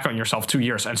look back on yourself 2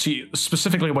 years and see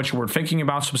specifically what you were thinking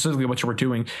about, specifically what you were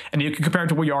doing, and you can compare it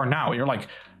to where you are now. You're like,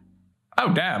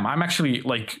 oh damn, I'm actually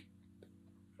like,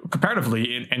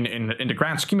 comparatively in the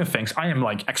grand scheme of things, I am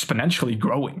like exponentially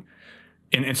growing.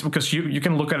 And it's because you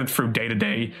can look at it through day to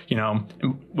day, you know,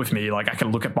 with me, like I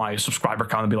can look at my subscriber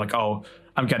count and be like, oh,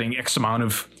 I'm getting X amount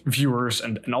of viewers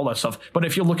and all that stuff. But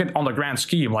if you look at on the grand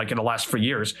scheme, like in the last 3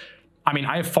 years, I mean,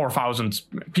 I have 4,000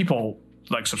 people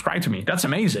like subscribe to me. That's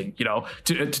amazing, you know,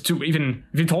 to even,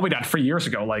 if you told me that 3 years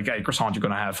ago, like, hey, Croissant, you're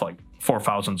going to have like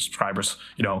 4,000 subscribers,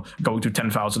 you know, going to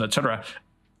 10,000, etc.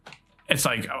 It's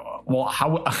like, well,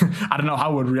 how, I don't know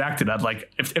how I would react to that.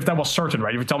 Like if that was certain,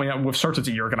 right? If you tell me that with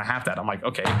certainty you're going to have that, I'm like,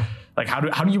 okay, like how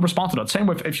do you respond to that? Same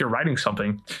with if you're writing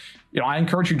something, you know, I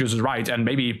encourage you to just write and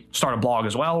maybe start a blog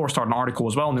as well, or start an article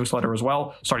as well, newsletter as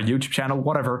well, start a YouTube channel,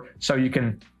 whatever. So you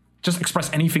can just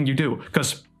express anything you do,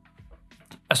 because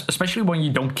especially when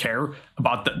you don't care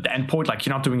about the end point, like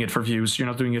you're not doing it for views, you're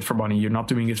not doing it for money, you're not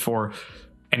doing it for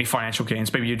any financial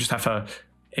gains. Maybe you just have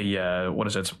a what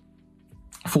is it?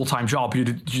 Full-time job. You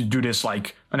do this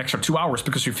like an extra 2 hours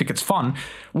because you think it's fun.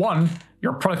 One,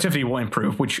 your productivity will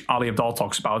improve, which Ali Abdaal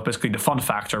talks about, basically the fun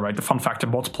factor, right? The fun factor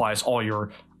multiplies all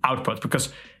your output,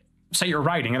 because say you're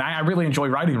writing, and I really enjoy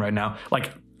writing right now.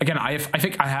 Like, again, I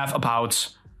think I have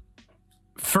about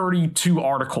 32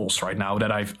 articles right now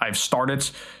that I've started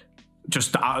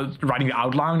just writing the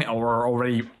outline, or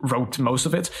already wrote most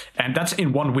of it, and that's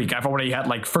in 1 week. I've already had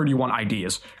like 31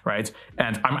 ideas, right?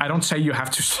 And I don't say you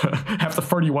have to have the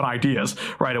 31 ideas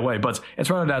right away, but it's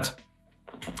rather that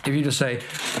if you just say,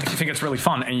 if you think it's really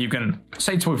fun, and you can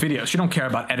say to a video, so you don't care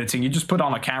about editing, you just put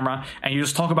on a camera and you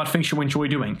just talk about things you enjoy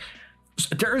doing.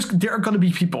 There are going to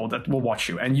be people that will watch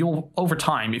you, and you'll, over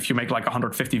time, if you make like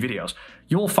 150 videos,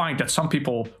 you'll find that some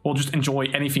people will just enjoy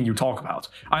anything you talk about.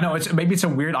 I know maybe it's a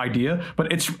weird idea,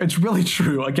 but it's really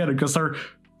true. Again, because there are,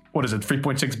 what is it,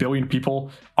 3.6 billion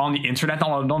people on the internet,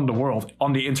 not in the world,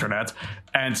 on the internet,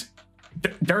 and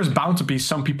there's bound to be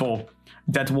some people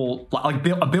that will, like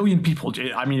a billion people.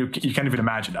 I mean, you can't even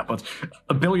imagine that, but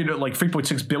a billion, like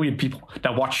 3.6 billion people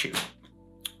that watch you,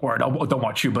 or don't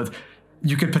watch you, but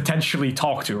you could potentially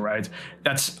talk to, right?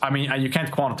 That's, I mean, you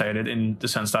can't quantitate it in the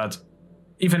sense that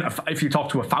even if you talk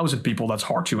to 1,000 people, that's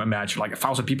hard to imagine. Like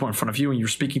 1,000 people in front of you and you're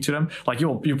speaking to them, like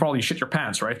you probably shit your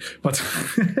pants, right? But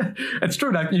it's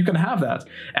true that you can have that.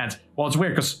 And well, it's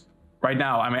weird because right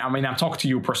now, I mean, I'm talking to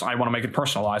you personally. I want to make it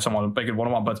personalized. I want to make it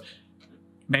one-on-one, but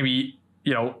maybe,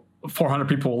 you know, 400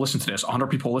 people will listen to this, 100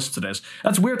 people will listen to this.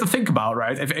 That's weird to think about,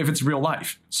 right? If it's real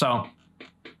life. So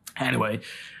anyway,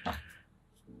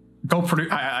 go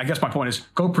produce. I guess my point is,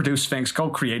 go produce things, go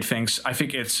create things. I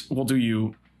think will do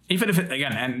you, even if it,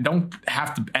 again, and don't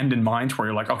have to end in mind where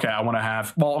you're like, okay, I want to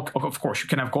have, well, of course you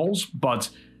can have goals, but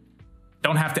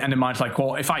don't have to end in mind like,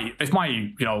 well, if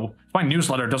my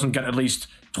newsletter doesn't get at least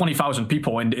 20,000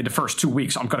 people in the first 2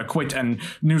 weeks, I'm going to quit, and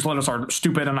newsletters are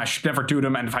stupid and I should never do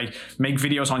them. And if I make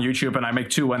videos on YouTube and I make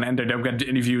 2 and they don't get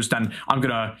any views, then I'm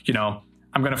going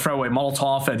to throw a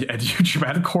Molotov at YouTube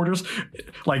headquarters.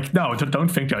 Like, no, don't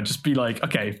think that. Just be like,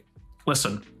 okay,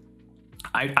 listen,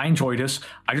 I enjoy this.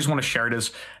 I just want to share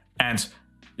this. And,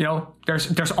 you know,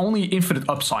 there's only infinite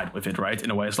upside with it, right?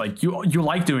 In a way, it's like you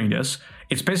like doing this.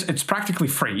 It's practically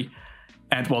free.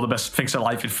 And, well, the best things in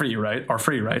life are free,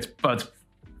 right? But,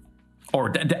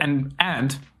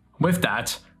 and with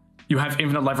that, you have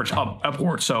infinite leverage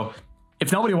upward. So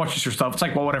if nobody watches your stuff, it's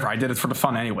like, well, whatever, I did it for the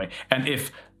fun anyway. And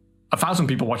if 1,000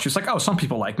 people watch you, it's like, oh, some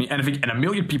people like me. And if 1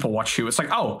 million people watch you, it's like,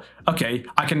 oh, okay,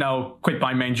 I can now quit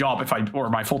my main job or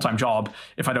my full-time job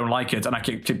if I don't like it, and I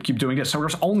can keep doing this. So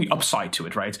there's only upside to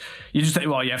it, right? You just,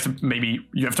 well, you have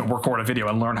to record a video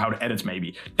and learn how to edit,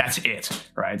 maybe. That's it,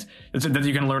 right? That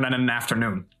you can learn that in an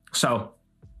afternoon. So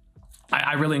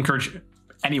I really encourage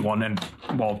anyone, and,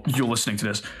 well, you listening to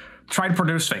this, try to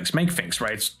produce things, make things,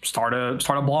 right? Start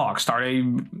a blog, start a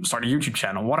YouTube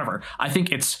channel, whatever. I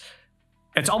think it's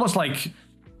almost like,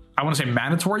 I want to say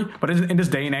mandatory, but in this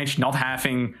day and age, not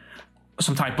having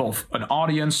some type of an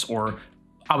audience, or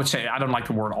I would say, I don't like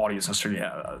the word audience necessarily.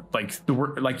 Like the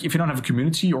word, like if you don't have a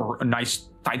community or a nice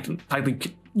tightly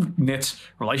knit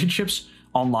relationships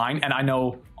online, and I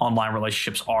know online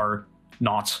relationships are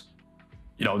not,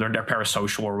 they're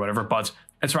parasocial or whatever, but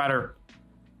it's rather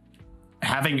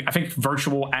having, I think,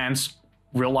 virtual and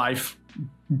real life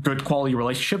good quality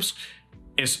relationships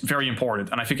is very important,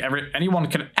 and I think anyone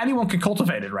can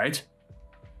cultivate it, right?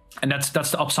 And that's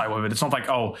the upside of it. It's not like,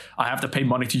 oh, I have to pay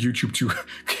money to YouTube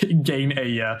to gain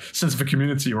a sense of a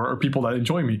community or people that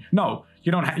enjoy me. No,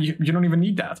 you don't. You don't even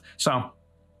need that. So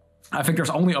I think there's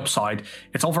only upside.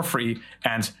 It's all for free,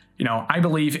 and I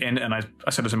believe in, and I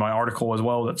said this in my article as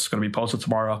well. That's going to be posted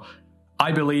tomorrow.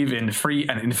 I believe in free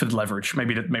and infinite leverage.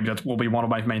 Maybe that will be one of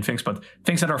my main things. But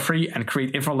things that are free and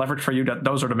create infinite leverage for you,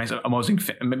 those are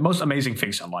the most amazing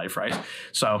things in life, right?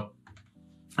 So.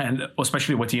 And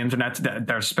especially with the internet,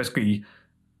 there's basically,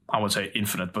 I would say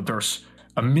infinite, but there's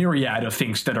a myriad of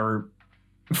things that are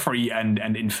free and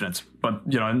infinite. But,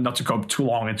 not to go too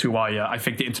long into why I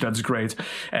think the internet is great.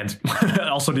 And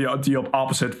also the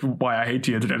opposite, why I hate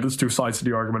the internet. There's two sides to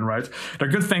the argument, right? They're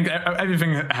good things.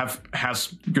 Everything has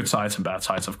good sides and bad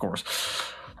sides, of course.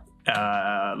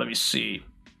 Let me see.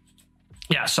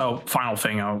 Yeah, so final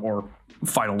thing or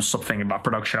final sub thing about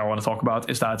production I want to talk about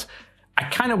is that I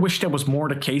kind of wish that was more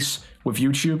the case with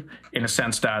YouTube, in a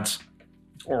sense that,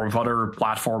 or with other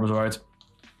platforms, right?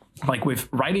 Like with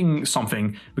writing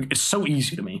something, it's so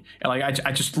easy to me. And like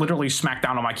I just literally smack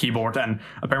down on my keyboard, and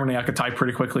apparently I could type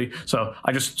pretty quickly. So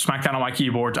I just smack down on my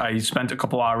keyboard. I spent a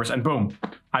couple hours, and boom,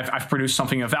 I've produced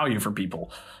something of value for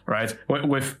people, right?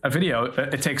 With a video,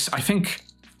 it takes, I think,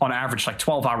 on average, like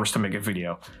 12 hours to make a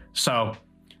video. So,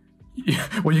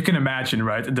 well, you can imagine,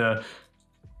 right?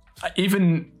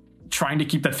 Even trying to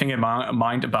keep that thing in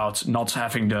mind about not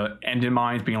having the end in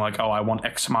mind, being like, oh, I want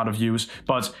X amount of views.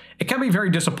 But it can be very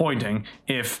disappointing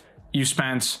if you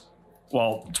spent,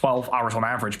 12 hours on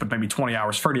average, but maybe 20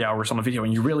 hours, 30 hours on a video,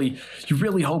 and you really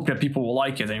hope that people will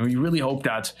like it, and you really hope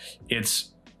that it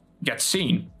gets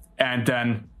seen. And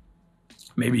then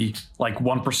maybe like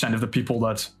 1% of the people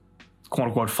that quote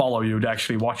unquote follow you to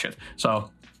actually watch it.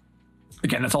 So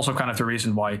again, that's also kind of the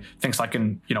reason why things like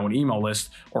an email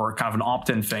list or kind of an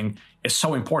opt-in thing is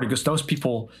so important, because those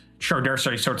people, sure, there's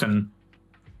a certain,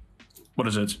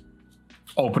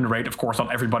 open rate. Of course,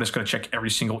 not everybody's going to check every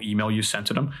single email you send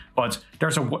to them, but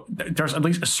there's at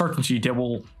least a certainty they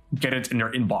will get it in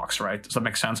their inbox, right? Does that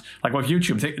make sense? Like with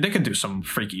YouTube, they can do some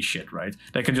freaky shit, right?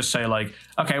 They can just say like,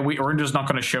 okay, we're just not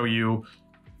going to show you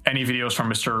any videos from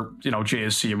Mr.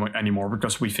 JSC anymore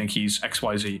because we think he's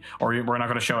XYZ, or we're not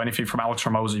going to show anything from Alex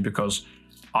Ramosi because,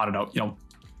 I don't know,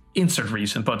 insert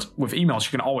reason. But with emails, you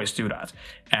can always do that.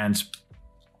 And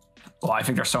well, I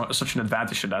think there's such an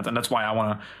advantage to that. And that's why I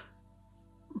want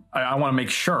to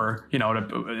make sure,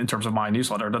 that in terms of my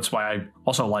newsletter, that's why I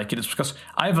also like it. It's because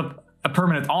I have a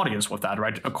permanent audience with that,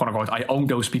 right? Quote unquote, I own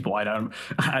those people. I don't,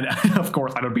 and of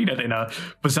course, I don't mean it in a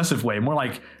possessive way, more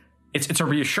like, it's a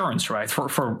reassurance, right,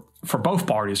 for both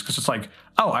parties, because it's like,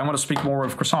 oh, I want to speak more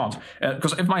with Croissant,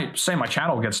 because if my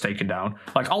channel gets taken down,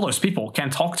 like all those people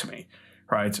can't talk to me,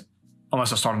 right,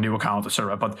 unless I start a new account,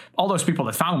 etc. But all those people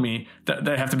that found me,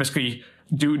 they have to basically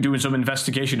do some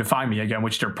investigation to find me again,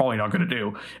 which they're probably not going to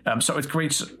do. So it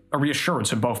creates a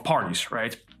reassurance in both parties,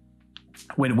 right?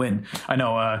 Win-win. I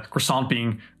know Croissant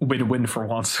being win-win for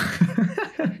once.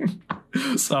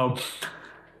 So.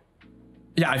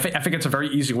 Yeah, I think it's a very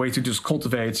easy way to just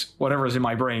cultivate whatever is in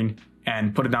my brain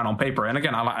and put it down on paper. And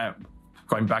again,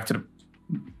 going back to the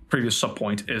previous sub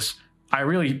point, is I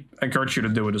really encourage you to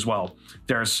do it as well.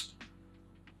 Because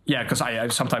I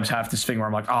sometimes have this thing where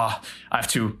I'm like, I have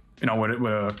to,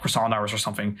 with Croissant Hours or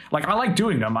something. Like, I like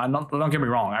doing them. Don't get me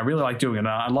wrong. I really like doing it.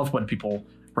 I love when people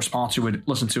respond to it,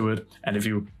 listen to it. And if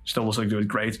you still listening to it,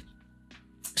 great.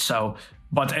 So,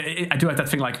 but I do have that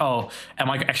thing like, oh, am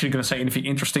I actually going to say anything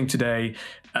interesting today?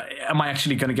 Am I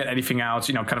actually going to get anything out?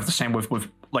 Kind of the same with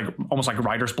like almost like a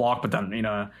writer's block. But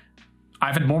then,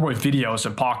 I've had more with videos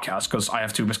and podcasts because I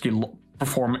have to basically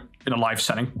perform in a live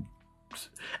setting.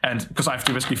 And because I have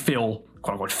to basically quote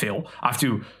unquote, I have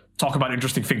to talk about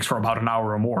interesting things for about an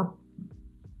hour or more.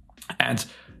 And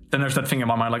then there's that thing in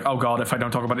my mind like, oh God, if I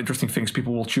don't talk about interesting things,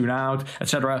 people will tune out,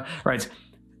 etc. Right?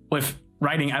 With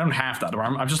writing, I don't have that. Or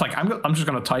I'm just like, I'm just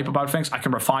going to type about things. I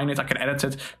can refine it. I can edit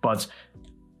it. But,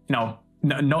 no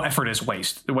effort is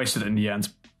wasted in the end.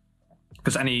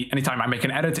 because anytime I make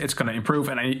an edit, it's going to improve,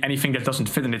 and anything that doesn't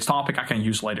fit in its topic, I can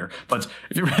use later. But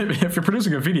if you're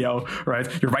producing a video, right,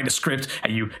 you write a script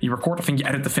and you record the thing, you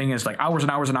edit the thing, it's like hours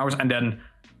and hours and hours, and then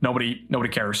nobody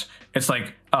cares. It's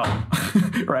like, oh,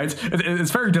 right?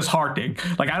 It's very disheartening.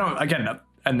 Like, I don't, again,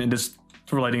 and in this,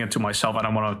 relating it to myself, I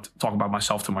don't want to talk about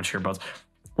myself too much here, but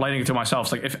relating it to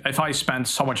myself, like if I spend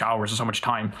so much hours and so much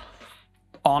time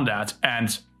on that,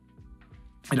 and,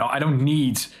 you know, I don't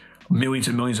need millions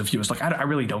and millions of views. Like, I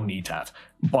really don't need that.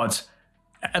 But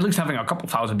at least having a couple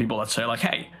thousand people that say, like,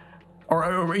 hey,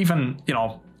 or even, you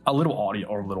know, a little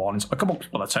audience, a couple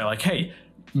people that say, like, hey,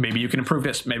 maybe you can improve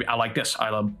this. Maybe I like this. I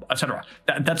love, etc.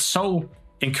 That's so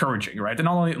encouraging, right? And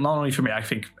not only for me, I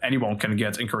think anyone can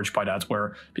get encouraged by that,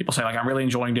 where people say, like, I'm really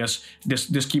enjoying this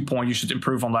key point, you should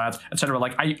improve on that, etc.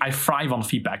 Like, I thrive on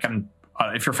feedback. And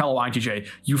if you're a fellow INTJ,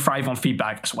 you thrive on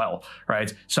feedback as well,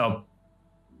 right? So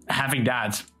having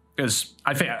that is,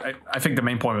 I think the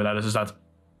main point of that is that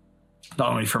not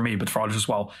only for me, but for others as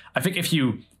well. I think if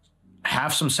you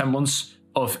have some semblance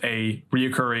of a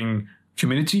reoccurring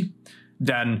community,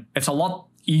 then it's a lot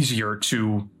easier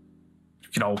to,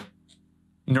 you know,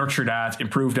 nurture that,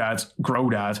 improve that, grow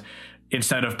that,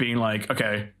 instead of being like,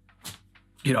 okay,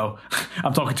 you know,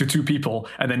 I'm talking to 2 people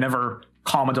and they never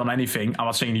comment on anything. I'm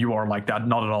not saying you are like that,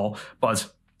 not at all, but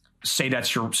say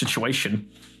that's your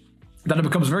situation. Then it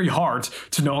becomes very hard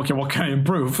to know, okay, what can I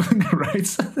improve,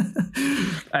 right?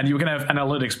 And you can have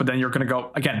analytics, but then you're going to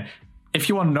go, again, if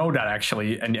you want to know that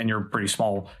actually, and you're pretty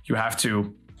small, you have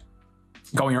to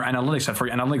go in your analytics. And for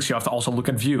your analytics, you have to also look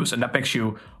at views, and that makes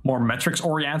you more metrics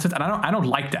oriented. And I don't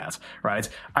like that, right?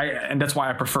 And that's why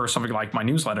I prefer something like my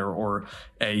newsletter or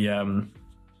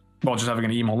just having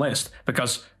an email list,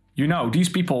 because, you know, these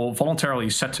people voluntarily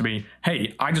said to me,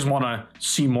 hey, I just want to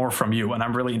see more from you, and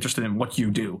I'm really interested in what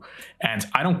you do. And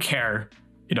I don't care,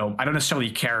 you know, I don't necessarily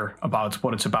care about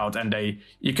what it's about. And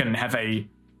you can have a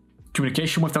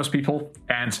communication with those people,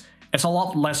 and it's a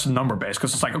lot less number based,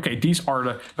 because it's like, okay, these are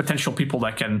the potential people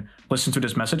that can listen to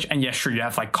this message. And yes, sure, you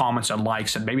have like comments and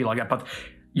likes and maybe like that, but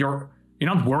you're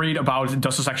not worried about,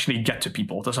 does this actually get to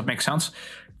people? Does that make sense?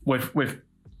 With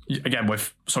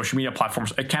social media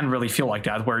platforms, it can really feel like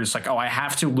that, where it's like, oh, I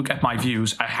have to look at my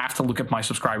views, I have to look at my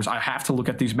subscribers, I have to look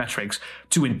at these metrics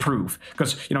to improve,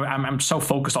 because, you know, I'm so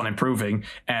focused on improving,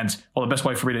 and well, the best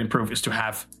way for me to improve is to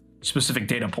have specific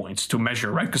data points to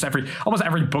measure, right? Because almost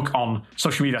every book on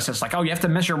social media says, like, oh, you have to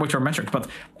measure with your metrics. But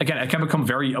again, it can become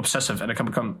very obsessive, and it can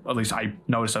become, at least I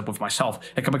noticed that with myself,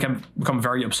 it can become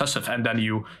very obsessive, and then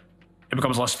it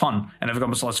becomes less fun, and if it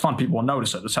becomes less fun, people will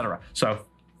notice it, etc. So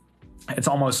it's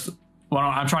almost, well,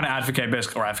 I'm trying to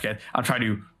I'm trying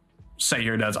to say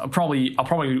here that I'll probably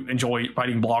enjoy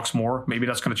writing blogs more. Maybe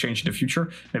that's going to change in the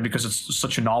future, maybe because it's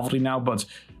such a novelty now. But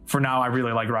for now, I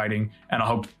really like writing, and I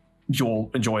hope you'll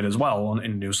enjoy it as well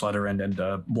in the newsletter and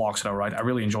the blogs that I write. I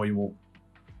really enjoy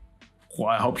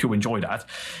I hope you enjoy that,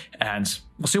 and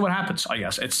we'll see what happens. I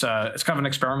guess it's kind of an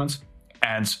experiment,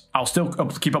 and I'll still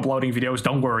keep uploading videos.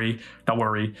 Don't worry.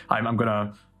 I'm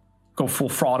gonna go full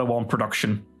throttle on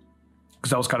production,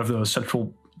 because that was kind of the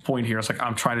central point here. It's like,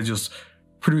 I'm trying to just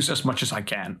produce as much as I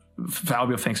can,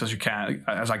 valuable things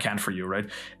as I can for you, right?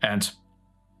 And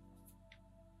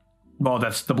well,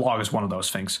 the blog is one of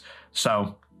those things.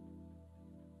 So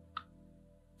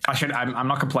I'm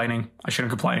not complaining. I shouldn't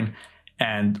complain.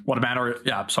 And what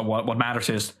matters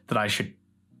is that I should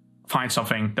find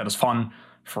something that is fun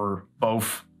for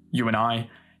both you and I,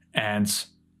 and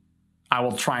I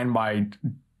will try my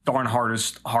darn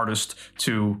hardest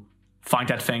to find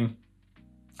that thing.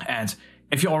 And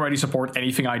if you already support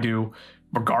anything I do,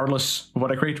 regardless of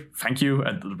what I create, thank you.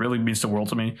 It really means the world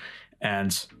to me.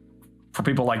 And for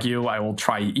people like you, I will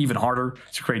try even harder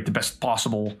to create the best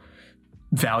possible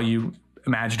value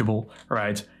imaginable,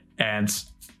 right? And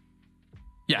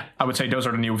yeah, I would say those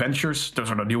are the new ventures. Those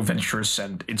are the new ventures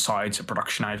and insights and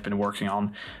production I've been working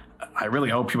on. I really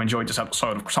hope you enjoyed this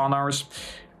episode of Croissant Hours.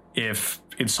 If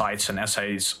insights and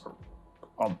essays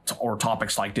or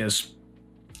topics like this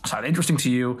sound interesting to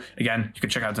you, again, you can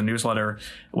check out the newsletter,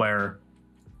 where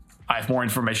I have more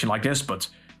information like this, but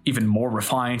even more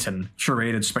refined and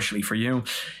curated, especially for you.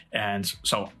 And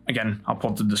so again, I'll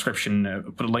put a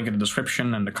link in the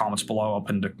description and the comments below, up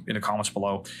in the comments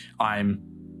below. I'm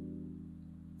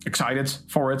excited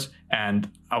for it, and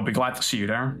I'll be glad to see you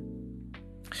there.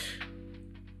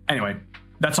 Anyway,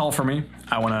 that's all for me.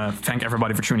 I want to thank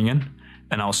everybody for tuning in,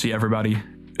 and I'll see everybody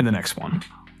in the next one.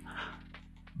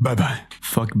 Bye-bye.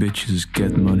 Fuck bitches,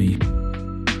 get money.